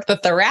need to work the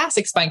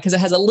thoracic spine because it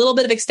has a little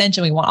bit of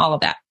extension. We want all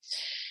of that.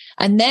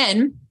 And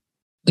then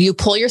you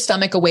pull your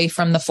stomach away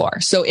from the floor.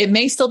 So it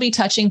may still be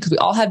touching because we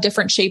all have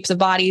different shapes of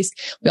bodies.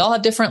 We all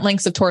have different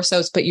lengths of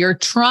torsos, but you're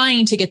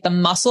trying to get the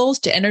muscles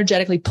to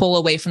energetically pull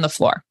away from the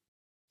floor.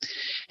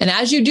 And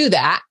as you do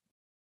that,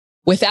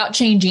 without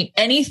changing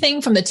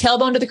anything from the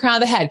tailbone to the crown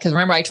of the head, because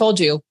remember, I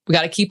told you, we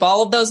got to keep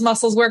all of those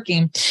muscles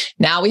working.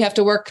 Now we have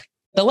to work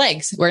the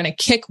legs. We're going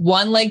to kick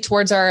one leg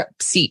towards our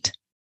seat.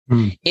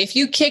 If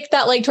you kick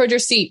that leg towards your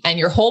seat and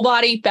your whole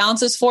body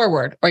bounces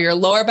forward or your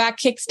lower back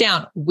kicks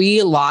down,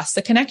 we lost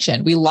the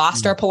connection. We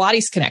lost our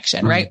Pilates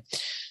connection, right?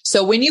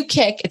 So when you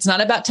kick, it's not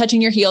about touching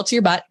your heel to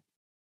your butt.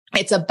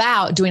 It's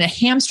about doing a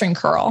hamstring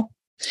curl.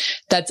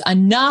 That's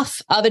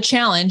enough of a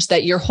challenge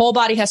that your whole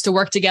body has to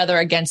work together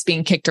against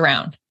being kicked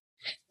around.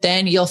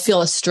 Then you'll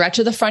feel a stretch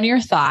of the front of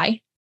your thigh.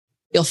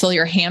 You'll feel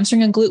your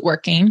hamstring and glute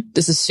working.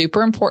 This is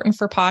super important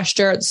for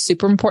posture. It's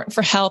super important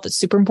for health. It's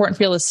super important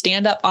for you to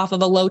stand up off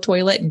of a low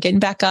toilet and getting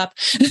back up,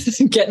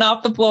 getting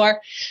off the floor.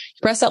 You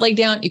press that leg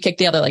down. You kick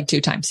the other leg 2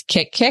 times.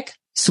 Kick, kick,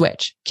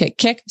 switch, kick,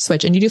 kick,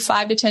 switch. And you do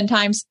 5 to 10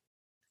 times.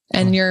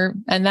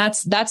 And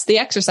that's the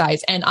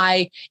exercise. And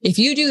if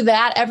you do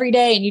that every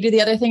day and you do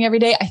the other thing every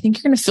day, I think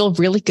you're going to feel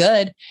really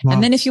good. Wow.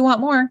 And then if you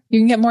want more, you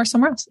can get more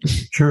somewhere else.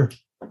 Sure.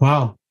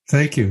 Wow.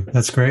 Thank you.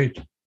 That's great.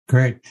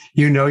 Great.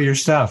 You know your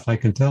stuff. I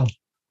can tell.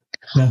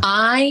 Yeah.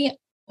 I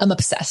am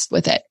obsessed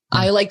with it.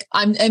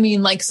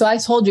 Yeah. So I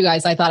told you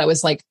guys, I thought it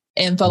was like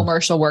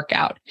infomercial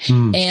workout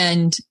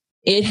and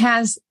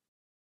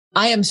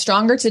I am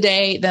stronger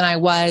today than I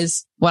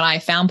was when I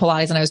found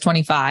Pilates when I was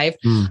 25.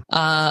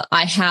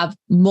 I have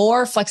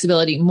more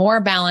flexibility,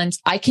 more balance.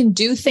 I can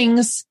do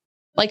things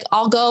like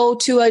I'll go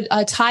to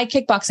a Thai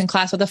kickboxing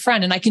class with a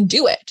friend and I can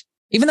do it.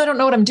 Even though I don't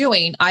know what I'm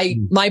doing,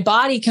 my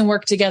body can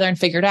work together and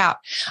figure it out.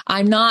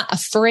 I'm not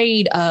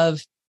afraid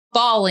of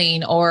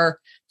falling or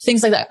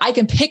things like that. I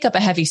can pick up a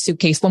heavy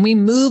suitcase. When we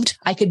moved,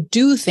 I could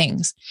do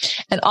things.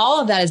 And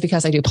all of that is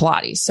because I do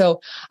Pilates.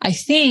 So I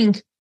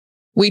think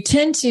we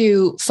tend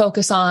to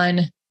focus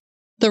on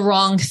the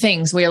wrong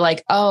things. We're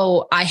like,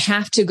 oh, I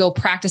have to go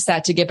practice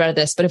that to get better at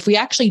this. But if we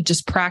actually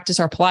just practice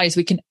our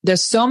Pilates,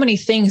 there's so many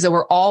things that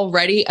we're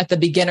already at the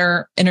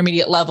beginner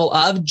intermediate level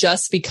of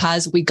just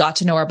because we got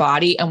to know our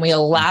body and we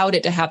allowed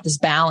it to have this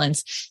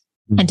balance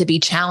and to be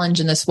challenged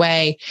in this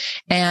way.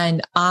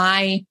 And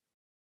I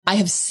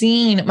have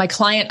seen my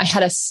client, I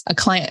had a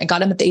client, I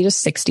got him at the age of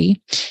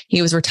 60.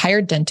 He was a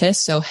retired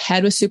dentist. So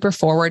head was super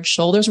forward,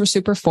 shoulders were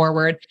super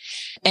forward,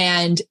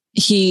 and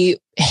he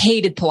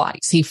hated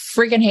Pilates. He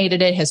freaking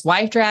hated it. His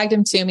wife dragged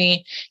him to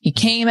me. He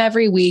came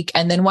every week.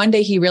 And then one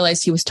day he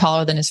realized he was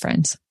taller than his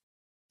friends.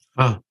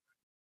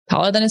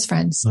 Taller than his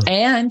friends.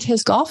 And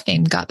his golf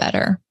game got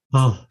better.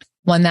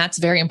 When that's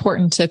very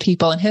important to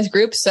people in his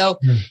group. So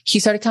he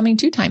started coming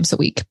 2 times a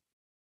week.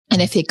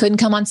 And if he couldn't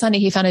come on Sunday,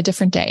 he found a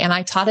different day. And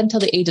I taught him till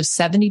the age of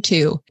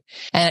 72.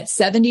 And at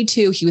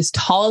 72, he was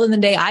taller than the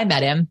day I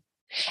met him.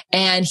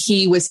 And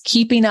he was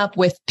keeping up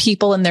with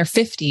people in their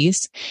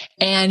 50s.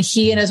 And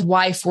he and his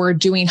wife were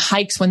doing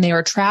hikes when they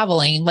were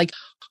traveling. Like,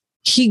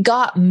 he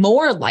got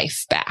more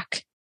life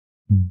back.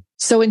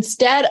 So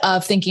instead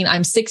of thinking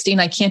I'm 60 and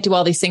I can't do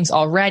all these things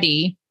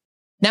already,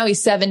 now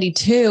he's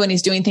 72 and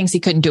he's doing things he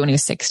couldn't do when he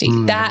was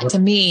 60. That to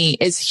me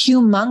is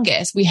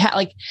humongous. We had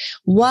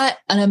what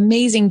an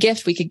amazing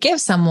gift we could give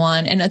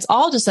someone. And it's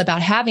all just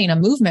about having a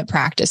movement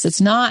practice.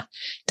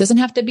 Doesn't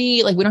have to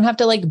be we don't have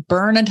to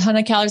burn a ton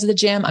of calories at the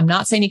gym. I'm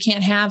not saying you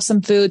can't have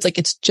some foods.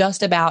 It's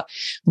just about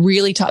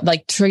really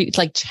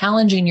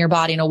challenging your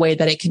body in a way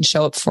that it can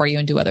show up for you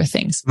and do other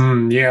things.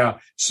 Yeah.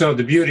 So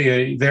the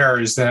beauty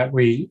there is that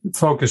we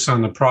focus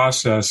on the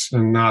process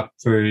and not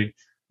the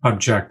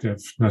objective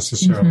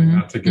necessarily,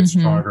 not to get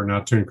stronger,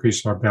 not to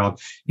increase our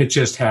balance. It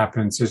just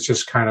happens. It's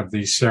just kind of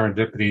the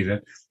serendipity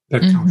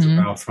that comes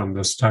about from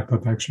this type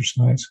of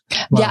exercise.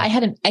 Wow. Yeah, I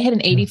had an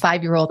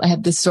 85-year-old.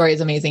 This story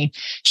is amazing.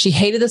 She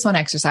hated this one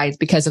exercise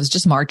because it was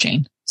just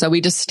marching. So we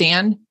just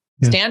stand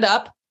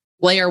up,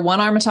 layer one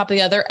arm on top of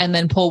the other, and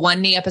then pull one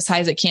knee up as high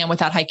as it can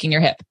without hiking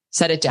your hip.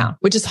 Set it down,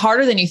 which is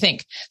harder than you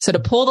think. So to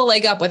pull the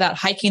leg up without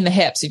hiking the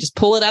hips, you just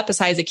pull it up as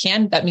high as it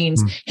can. That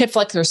means hip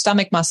flexor,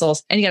 stomach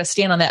muscles, and you got to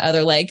stand on that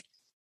other leg.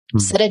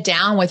 Set it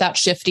down without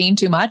shifting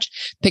too much.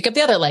 Pick up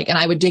the other leg. And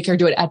I would make her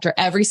do it after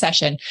every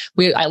session.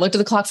 I looked at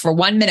the clock for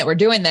 1 minute. We're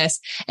doing this.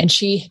 And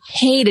she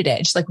hated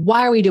it. She's like,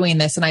 why are we doing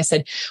this? And I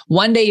said,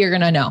 one day you're going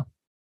to know.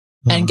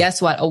 And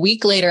guess what? A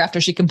week later, after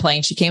she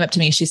complained, she came up to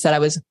me. She said,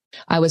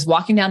 I was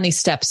walking down these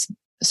steps.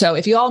 So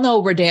if you all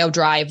know Rodeo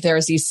Drive,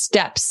 there's these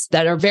steps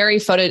that are very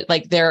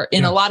they're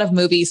in a lot of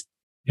movies.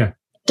 Yeah.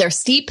 They're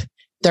steep.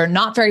 They're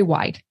not very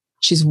wide.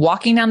 She's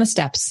walking down the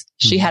steps.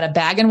 She had a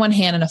bag in one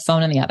hand and a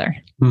phone in the other.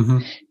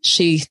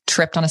 She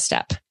tripped on a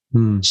step.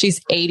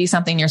 She's 80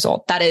 something years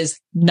old. That is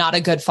not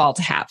a good fall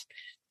to have.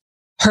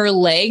 Her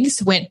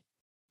legs went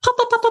pop,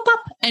 pop, pop, pop, pop.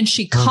 And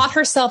she caught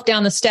herself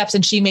down the steps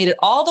and she made it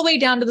all the way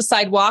down to the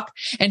sidewalk.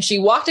 And she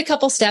walked a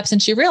couple steps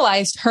and she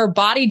realized her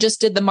body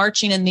just did the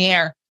marching in the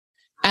air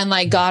and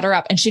got her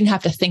up and she didn't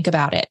have to think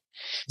about it.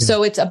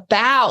 So it's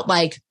about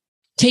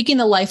taking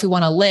the life we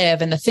want to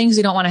live and the things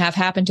we don't want to have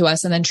happen to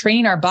us and then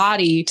training our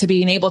body to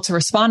being able to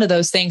respond to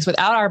those things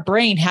without our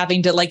brain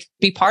having to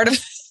be part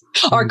of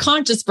our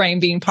conscious brain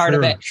being part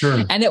of it.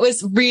 Sure. And it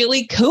was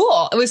really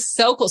cool. It was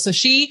so cool. So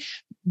she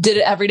did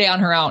it every day on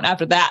her own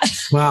after that.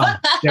 Wow.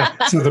 Yeah.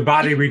 So the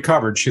body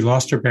recovered. She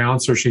lost her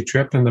balance or she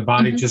tripped and the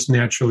body just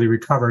naturally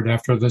recovered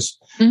after this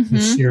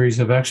series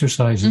of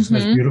exercises.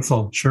 That's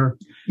beautiful. Sure.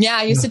 Yeah.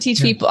 I used to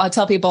teach people, I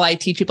tell people I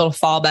teach people to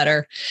fall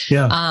better.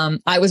 Yeah.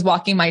 I was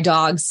walking my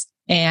dogs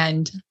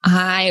and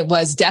I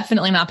was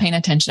definitely not paying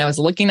attention. I was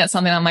looking at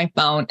something on my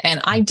phone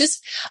and I didn't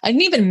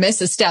even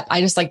miss a step.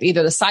 I just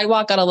either the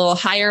sidewalk got a little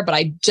higher, but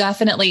I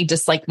definitely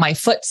just my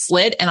foot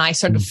slid and I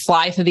started to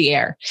fly through the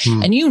air.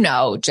 And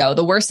Joe,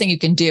 the worst thing you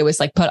can do is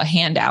put a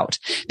hand out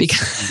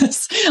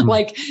because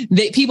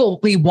people,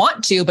 we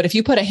want to, but if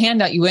you put a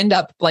hand out, you end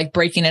up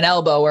breaking an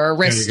elbow or a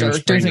wrist or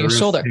doing your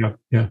shoulder.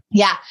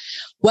 Yeah.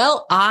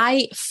 Well,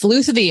 I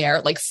flew through the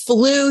air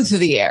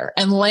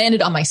and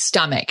landed on my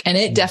stomach and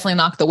it definitely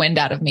knocked the wind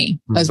out of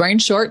me. I was wearing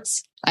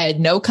shorts. I had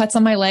no cuts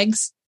on my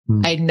legs.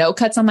 I had no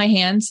cuts on my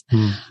hands.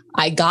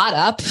 I got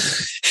up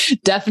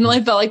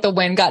Definitely felt like the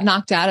wind got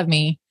knocked out of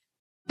me.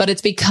 But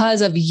it's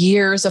because of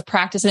years of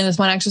practicing this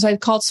one exercise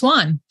called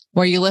Swan,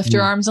 where you lift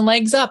your arms and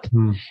legs up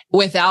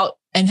without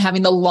and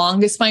having the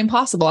longest spine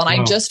possible. And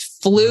I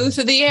just flew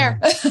through the air.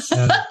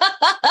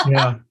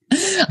 Yeah.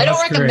 I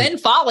don't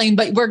recommend falling,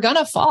 but we're going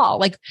to fall.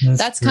 Like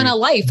that's kind of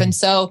life. And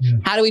so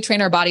how do we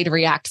train our body to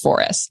react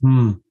for us?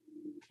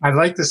 I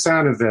like the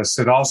sound of this.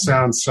 It all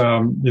sounds,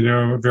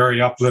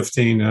 very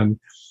uplifting and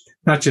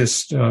not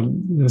just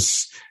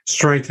this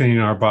strengthening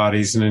our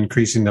bodies and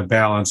increasing the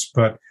balance,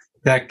 but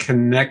that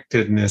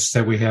connectedness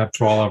that we have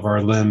to all of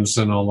our limbs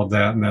and all of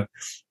that, and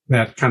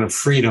that kind of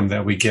freedom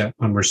that we get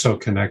when we're so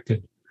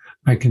connected.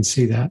 I can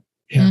see that.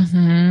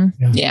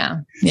 Yeah.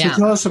 Yeah. So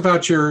tell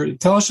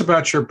us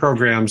about your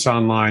programs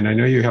online. I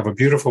know you have a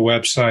beautiful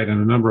website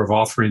and a number of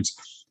offerings.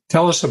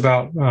 Tell us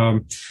about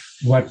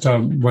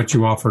what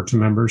you offer to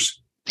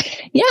members.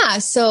 Yeah.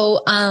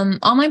 So,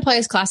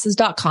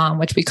 onlinepilatesclasses.com,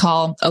 which we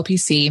call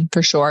OPC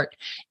for short,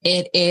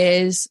 it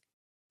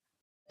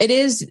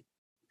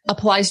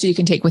applies to you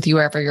can take with you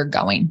wherever you're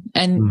going.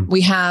 And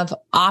we have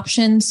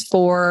options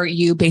for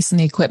you based on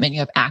the equipment you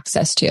have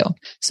access to.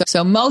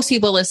 So most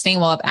people listening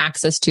will have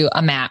access to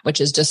a mat, which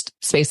is just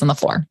space on the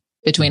floor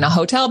between a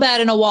hotel bed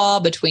and a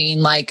wall,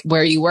 between like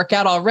where you work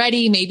out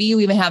already. Maybe you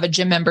even have a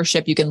gym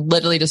membership. You can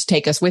literally just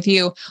take us with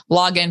you,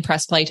 log in,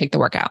 press play, take the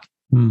workout.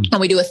 And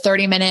we do a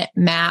 30-minute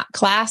mat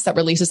class that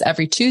releases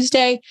every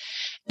Tuesday.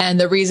 And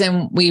the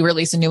reason we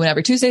release a new one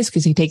every Tuesday is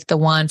because you take the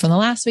one from the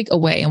last week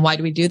away. And why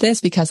do we do this?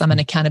 Because I'm an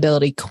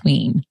accountability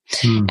queen.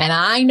 And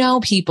I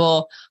know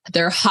people,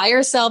 their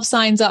higher self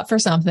signs up for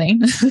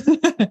something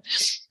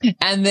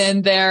and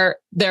then their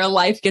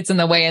life gets in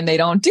the way and they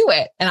don't do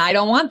it. And I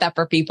don't want that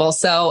for people.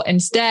 So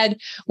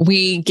instead,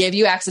 we give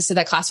you access to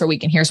that class for a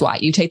week. And here's why.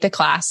 You take the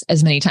class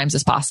as many times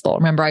as possible.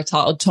 Remember, I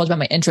told you about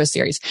my intro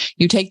series.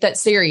 You take that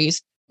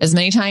series as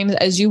many times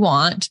as you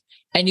want.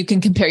 And you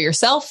can compare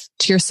yourself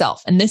to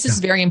yourself. And this is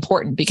very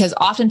important because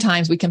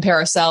oftentimes we compare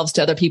ourselves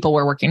to other people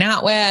we're working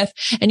out with.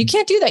 And you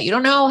can't do that. You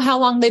don't know how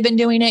long they've been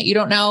doing it. You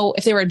don't know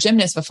if they were a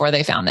gymnast before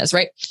they found this,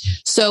 right?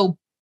 So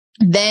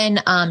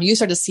then you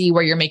start to see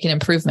where you're making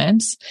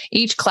improvements.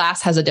 Each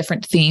class has a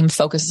different theme,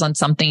 focuses on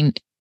something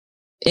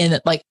in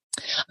like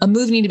a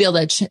move you need to be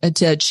able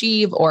to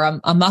achieve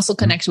or a muscle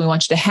connection we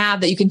want you to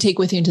have that you can take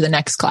with you into the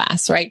next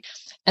class, right?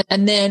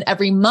 And then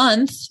every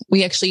month,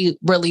 we actually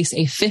release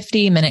a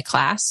 50-minute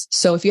class.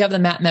 So if you have the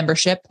MAT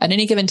membership, at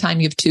any given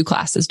time, you have 2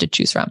 classes to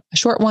choose from, a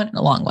short one and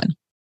a long one.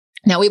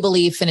 Now, we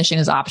believe finishing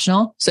is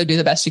optional. So do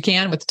the best you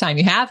can with the time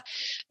you have.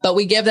 But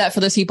we give that for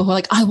those people who are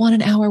like, I want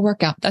an hour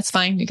workout. That's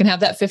fine. You can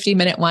have that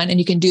 50-minute one and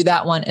you can do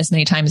that one as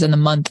many times in the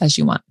month as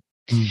you want.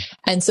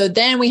 And so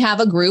then we have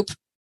a group.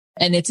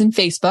 And it's in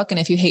Facebook. And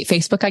if you hate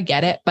Facebook, I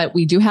get it. But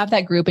we do have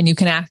that group and you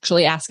can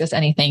actually ask us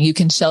anything. You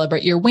can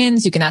celebrate your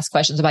wins. You can ask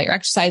questions about your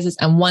exercises.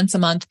 And once a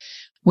month,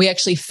 we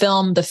actually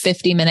film the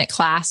 50-minute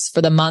class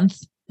for the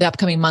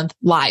upcoming month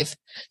live.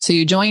 So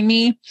you join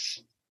me.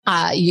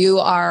 You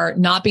are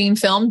not being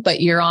filmed,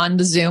 but you're on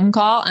the Zoom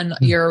call and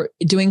you're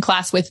doing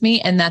class with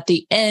me. And at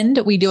the end,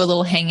 we do a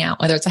little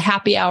hangout, whether it's a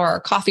happy hour or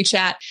a coffee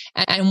chat.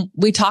 And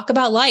we talk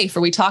about life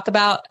or we talk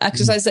about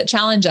exercises that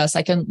challenge us.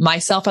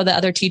 Myself or the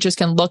other teachers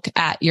can look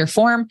at your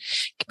form,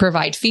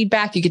 provide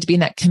feedback. You get to be in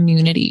that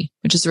community,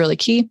 which is really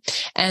key.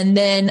 And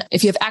then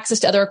if you have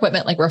access to other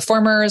equipment like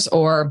reformers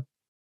or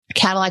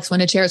Cadillacs,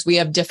 window chairs, we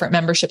have different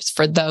memberships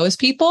for those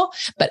people,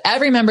 but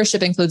every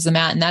membership includes the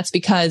mat. And that's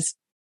because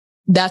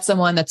that's the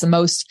one that's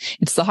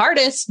it's the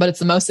hardest, but it's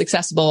the most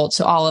accessible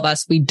to all of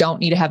us. We don't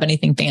need to have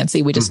anything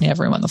fancy. We just need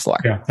everyone on the floor.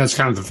 Yeah. That's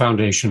kind of the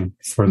foundation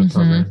for the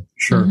program.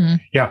 Sure.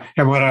 Yeah.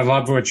 And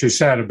what you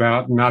said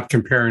about not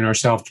comparing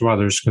ourselves to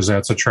others, because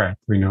that's a trap.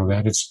 We know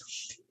that.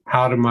 It's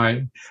how am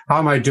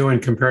I doing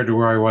compared to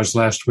where I was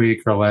last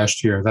week or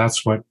last year?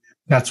 That's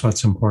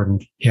what's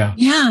important. Yeah.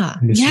 Yeah.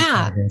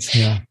 Yeah.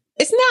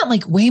 Isn't that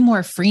like way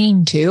more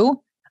freeing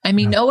too? I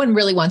mean, no one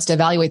really wants to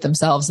evaluate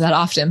themselves that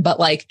often,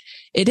 but like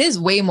it is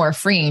way more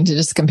freeing to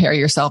just compare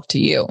yourself to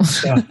you.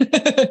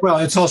 Well,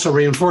 it's also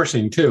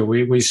reinforcing too.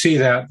 We see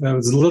that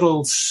those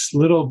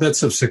little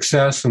bits of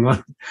success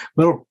and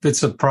little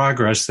bits of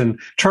progress and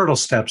turtle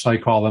steps, I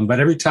call them. But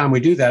every time we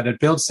do that,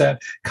 it builds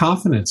that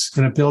confidence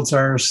and it builds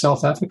our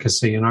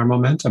self-efficacy and our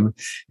momentum.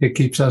 It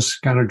keeps us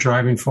kind of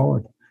driving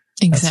forward.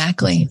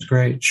 Exactly. That's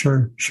great.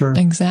 Sure.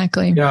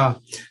 Exactly. Yeah.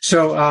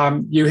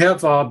 So you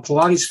have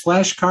Pilates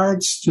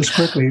flashcards. Just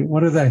quickly,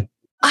 what are they?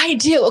 I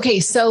do. Okay.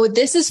 So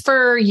this is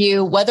for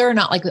you, whether or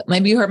not, like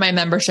maybe you heard my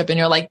membership and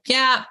you're like,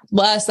 yeah,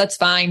 Les, that's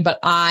fine. But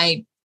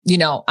I'm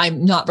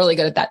not really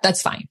good at that.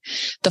 That's fine.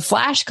 The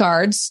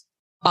flashcards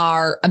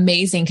are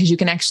amazing because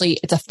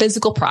it's a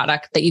physical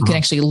product that you can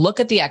actually look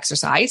at the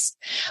exercise.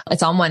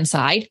 It's on one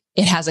side.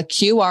 It has a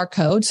QR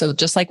code. So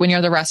just like when you're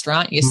at the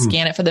restaurant, you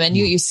scan it for the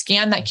menu, you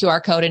scan that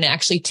QR code and it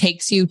actually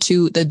takes you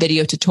to the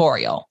video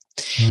tutorial.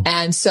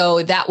 And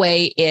so that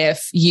way,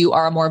 if you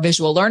are a more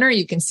visual learner,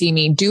 you can see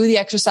me do the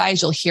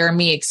exercise. You'll hear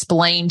me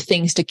explain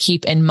things to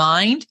keep in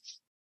mind.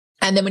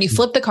 And then when you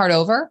flip the card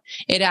over,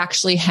 it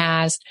actually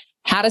has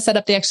how to set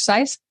up the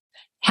exercise,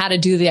 how to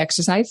do the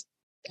exercise,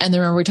 And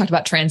then remember we talked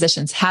about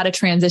transitions, how to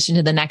transition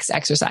to the next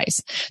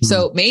exercise.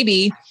 So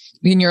maybe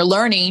when you're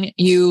learning,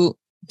 you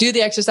do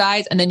the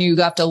exercise and then you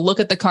have to look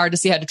at the card to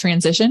see how to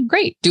transition.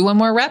 Great. Do one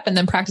more rep and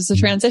then practice the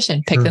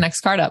transition. Pick the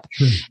next card up.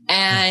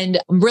 And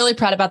I'm really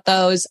proud about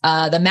those.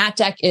 The mat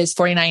deck is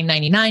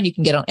 $49.99. You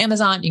can get it on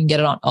Amazon. You can get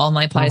it on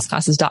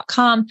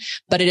onlinepilatesclasses.com,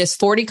 but it is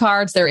 40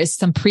 cards. There is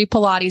some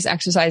pre-Pilates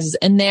exercises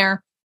in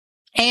there.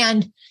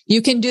 And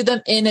you can do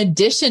them in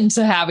addition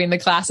to having the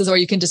classes, or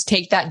you can just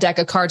take that deck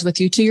of cards with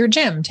you to your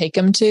gym, take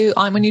them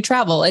when you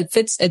travel.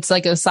 It's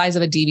like the size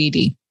of a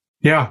DVD.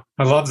 Yeah,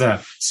 I love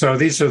that. So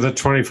these are the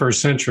 21st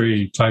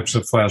century types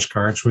of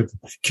flashcards with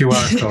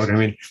QR code. I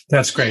mean,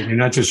 that's great. You're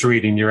not just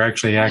reading, you're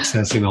actually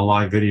accessing a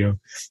live video.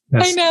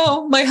 I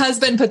know. My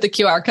husband put the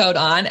QR code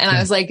on and I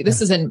was like,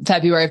 this is in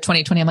February of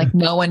 2020. I'm like,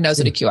 no one knows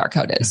what a QR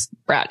code is,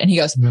 Brad. And he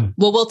goes,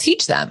 well, we'll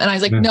teach them. And I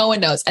was like, no one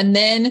knows. And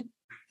then,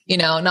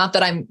 not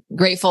that I'm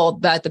grateful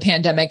that the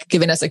pandemic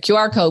giving us a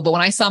QR code, but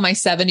when I saw my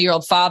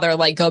 70-year-old father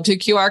like go to a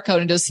QR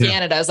code and just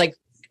scan it, I was like,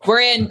 we're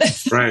in.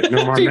 Right.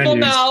 No more People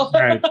menus. know.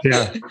 Right.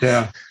 Yeah.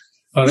 Yeah.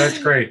 Oh, that's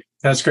great.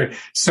 That's great.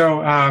 So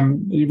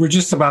we're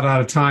just about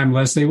out of time,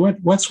 Leslie.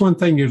 What's one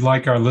thing you'd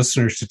like our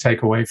listeners to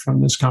take away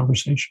from this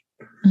conversation?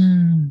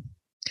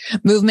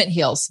 Movement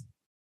heals.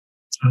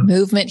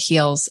 Movement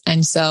heals.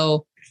 And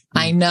so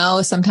I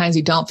know sometimes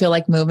you don't feel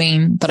like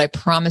moving, but I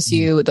promise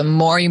you, the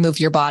more you move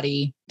your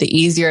body, the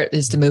easier it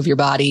is to move your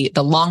body,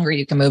 the longer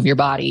you can move your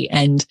body.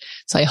 And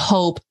so I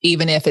hope,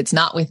 even if it's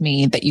not with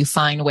me, that you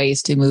find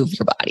ways to move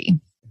your body.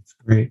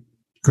 Great.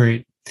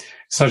 Great.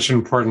 Such an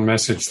important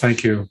message.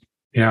 Thank you.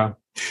 Yeah.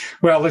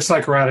 Well, it looks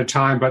like we're out of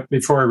time, but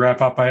before we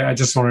wrap up, I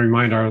just want to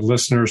remind our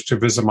listeners to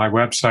visit my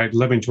website,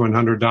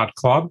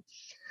 livingto100.club,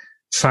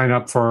 sign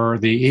up for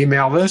the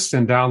email list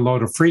and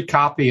download a free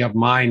copy of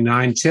my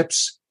 9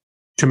 tips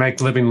to make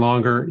living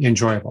longer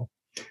enjoyable.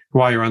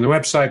 While you're on the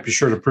website, be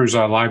sure to peruse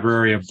our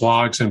library of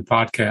blogs and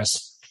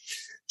podcasts.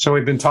 So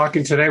we've been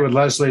talking today with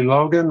Leslie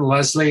Logan.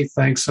 Leslie,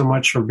 thanks so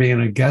much for being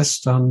a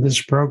guest on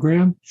this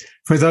program.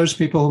 For those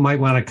people who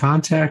might want to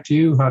contact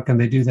you, how can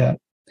they do that?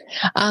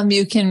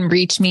 You can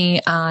reach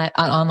me on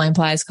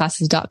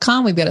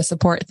onlinepilatesclasses.com. We've got a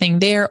support thing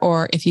there.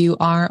 Or if you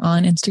are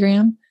on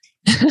Instagram,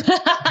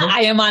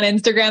 I am on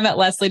Instagram at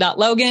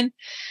leslie.logan.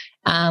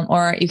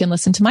 Or you can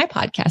listen to my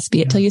podcast, Be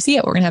It Till You See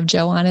It. We're going to have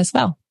Joe on as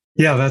well.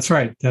 Yeah, that's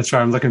right. That's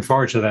right. I'm looking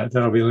forward to that.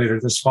 That'll be later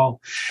this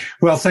fall.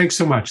 Well, thanks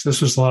so much. This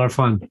was a lot of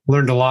fun.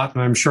 Learned a lot,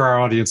 and I'm sure our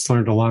audience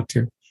learned a lot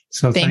too.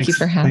 So thank you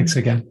for having me. Thanks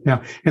again.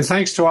 Yeah. And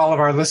thanks to all of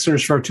our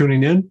listeners for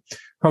tuning in.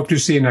 Hope to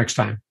see you next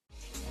time.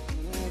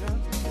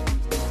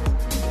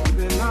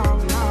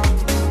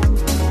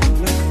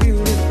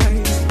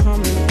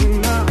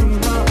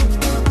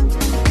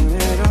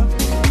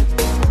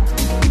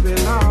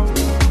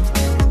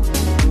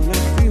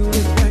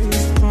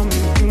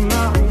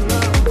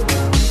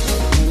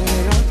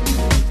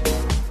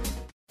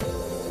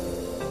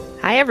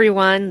 Hi,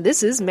 everyone.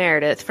 This is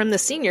Meredith from the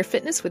Senior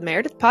Fitness with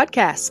Meredith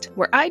podcast,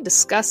 where I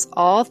discuss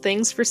all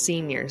things for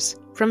seniors,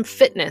 from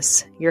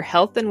fitness, your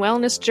health and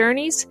wellness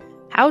journeys,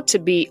 how to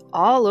be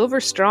all over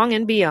strong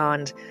and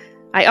beyond.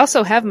 I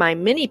also have my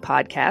mini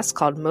podcast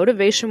called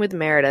Motivation with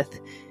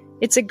Meredith.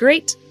 It's a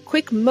great,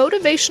 quick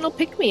motivational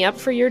pick-me-up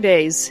for your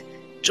days.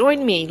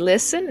 Join me.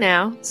 Listen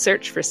now.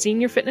 Search for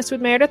Senior Fitness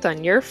with Meredith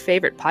on your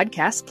favorite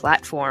podcast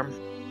platform.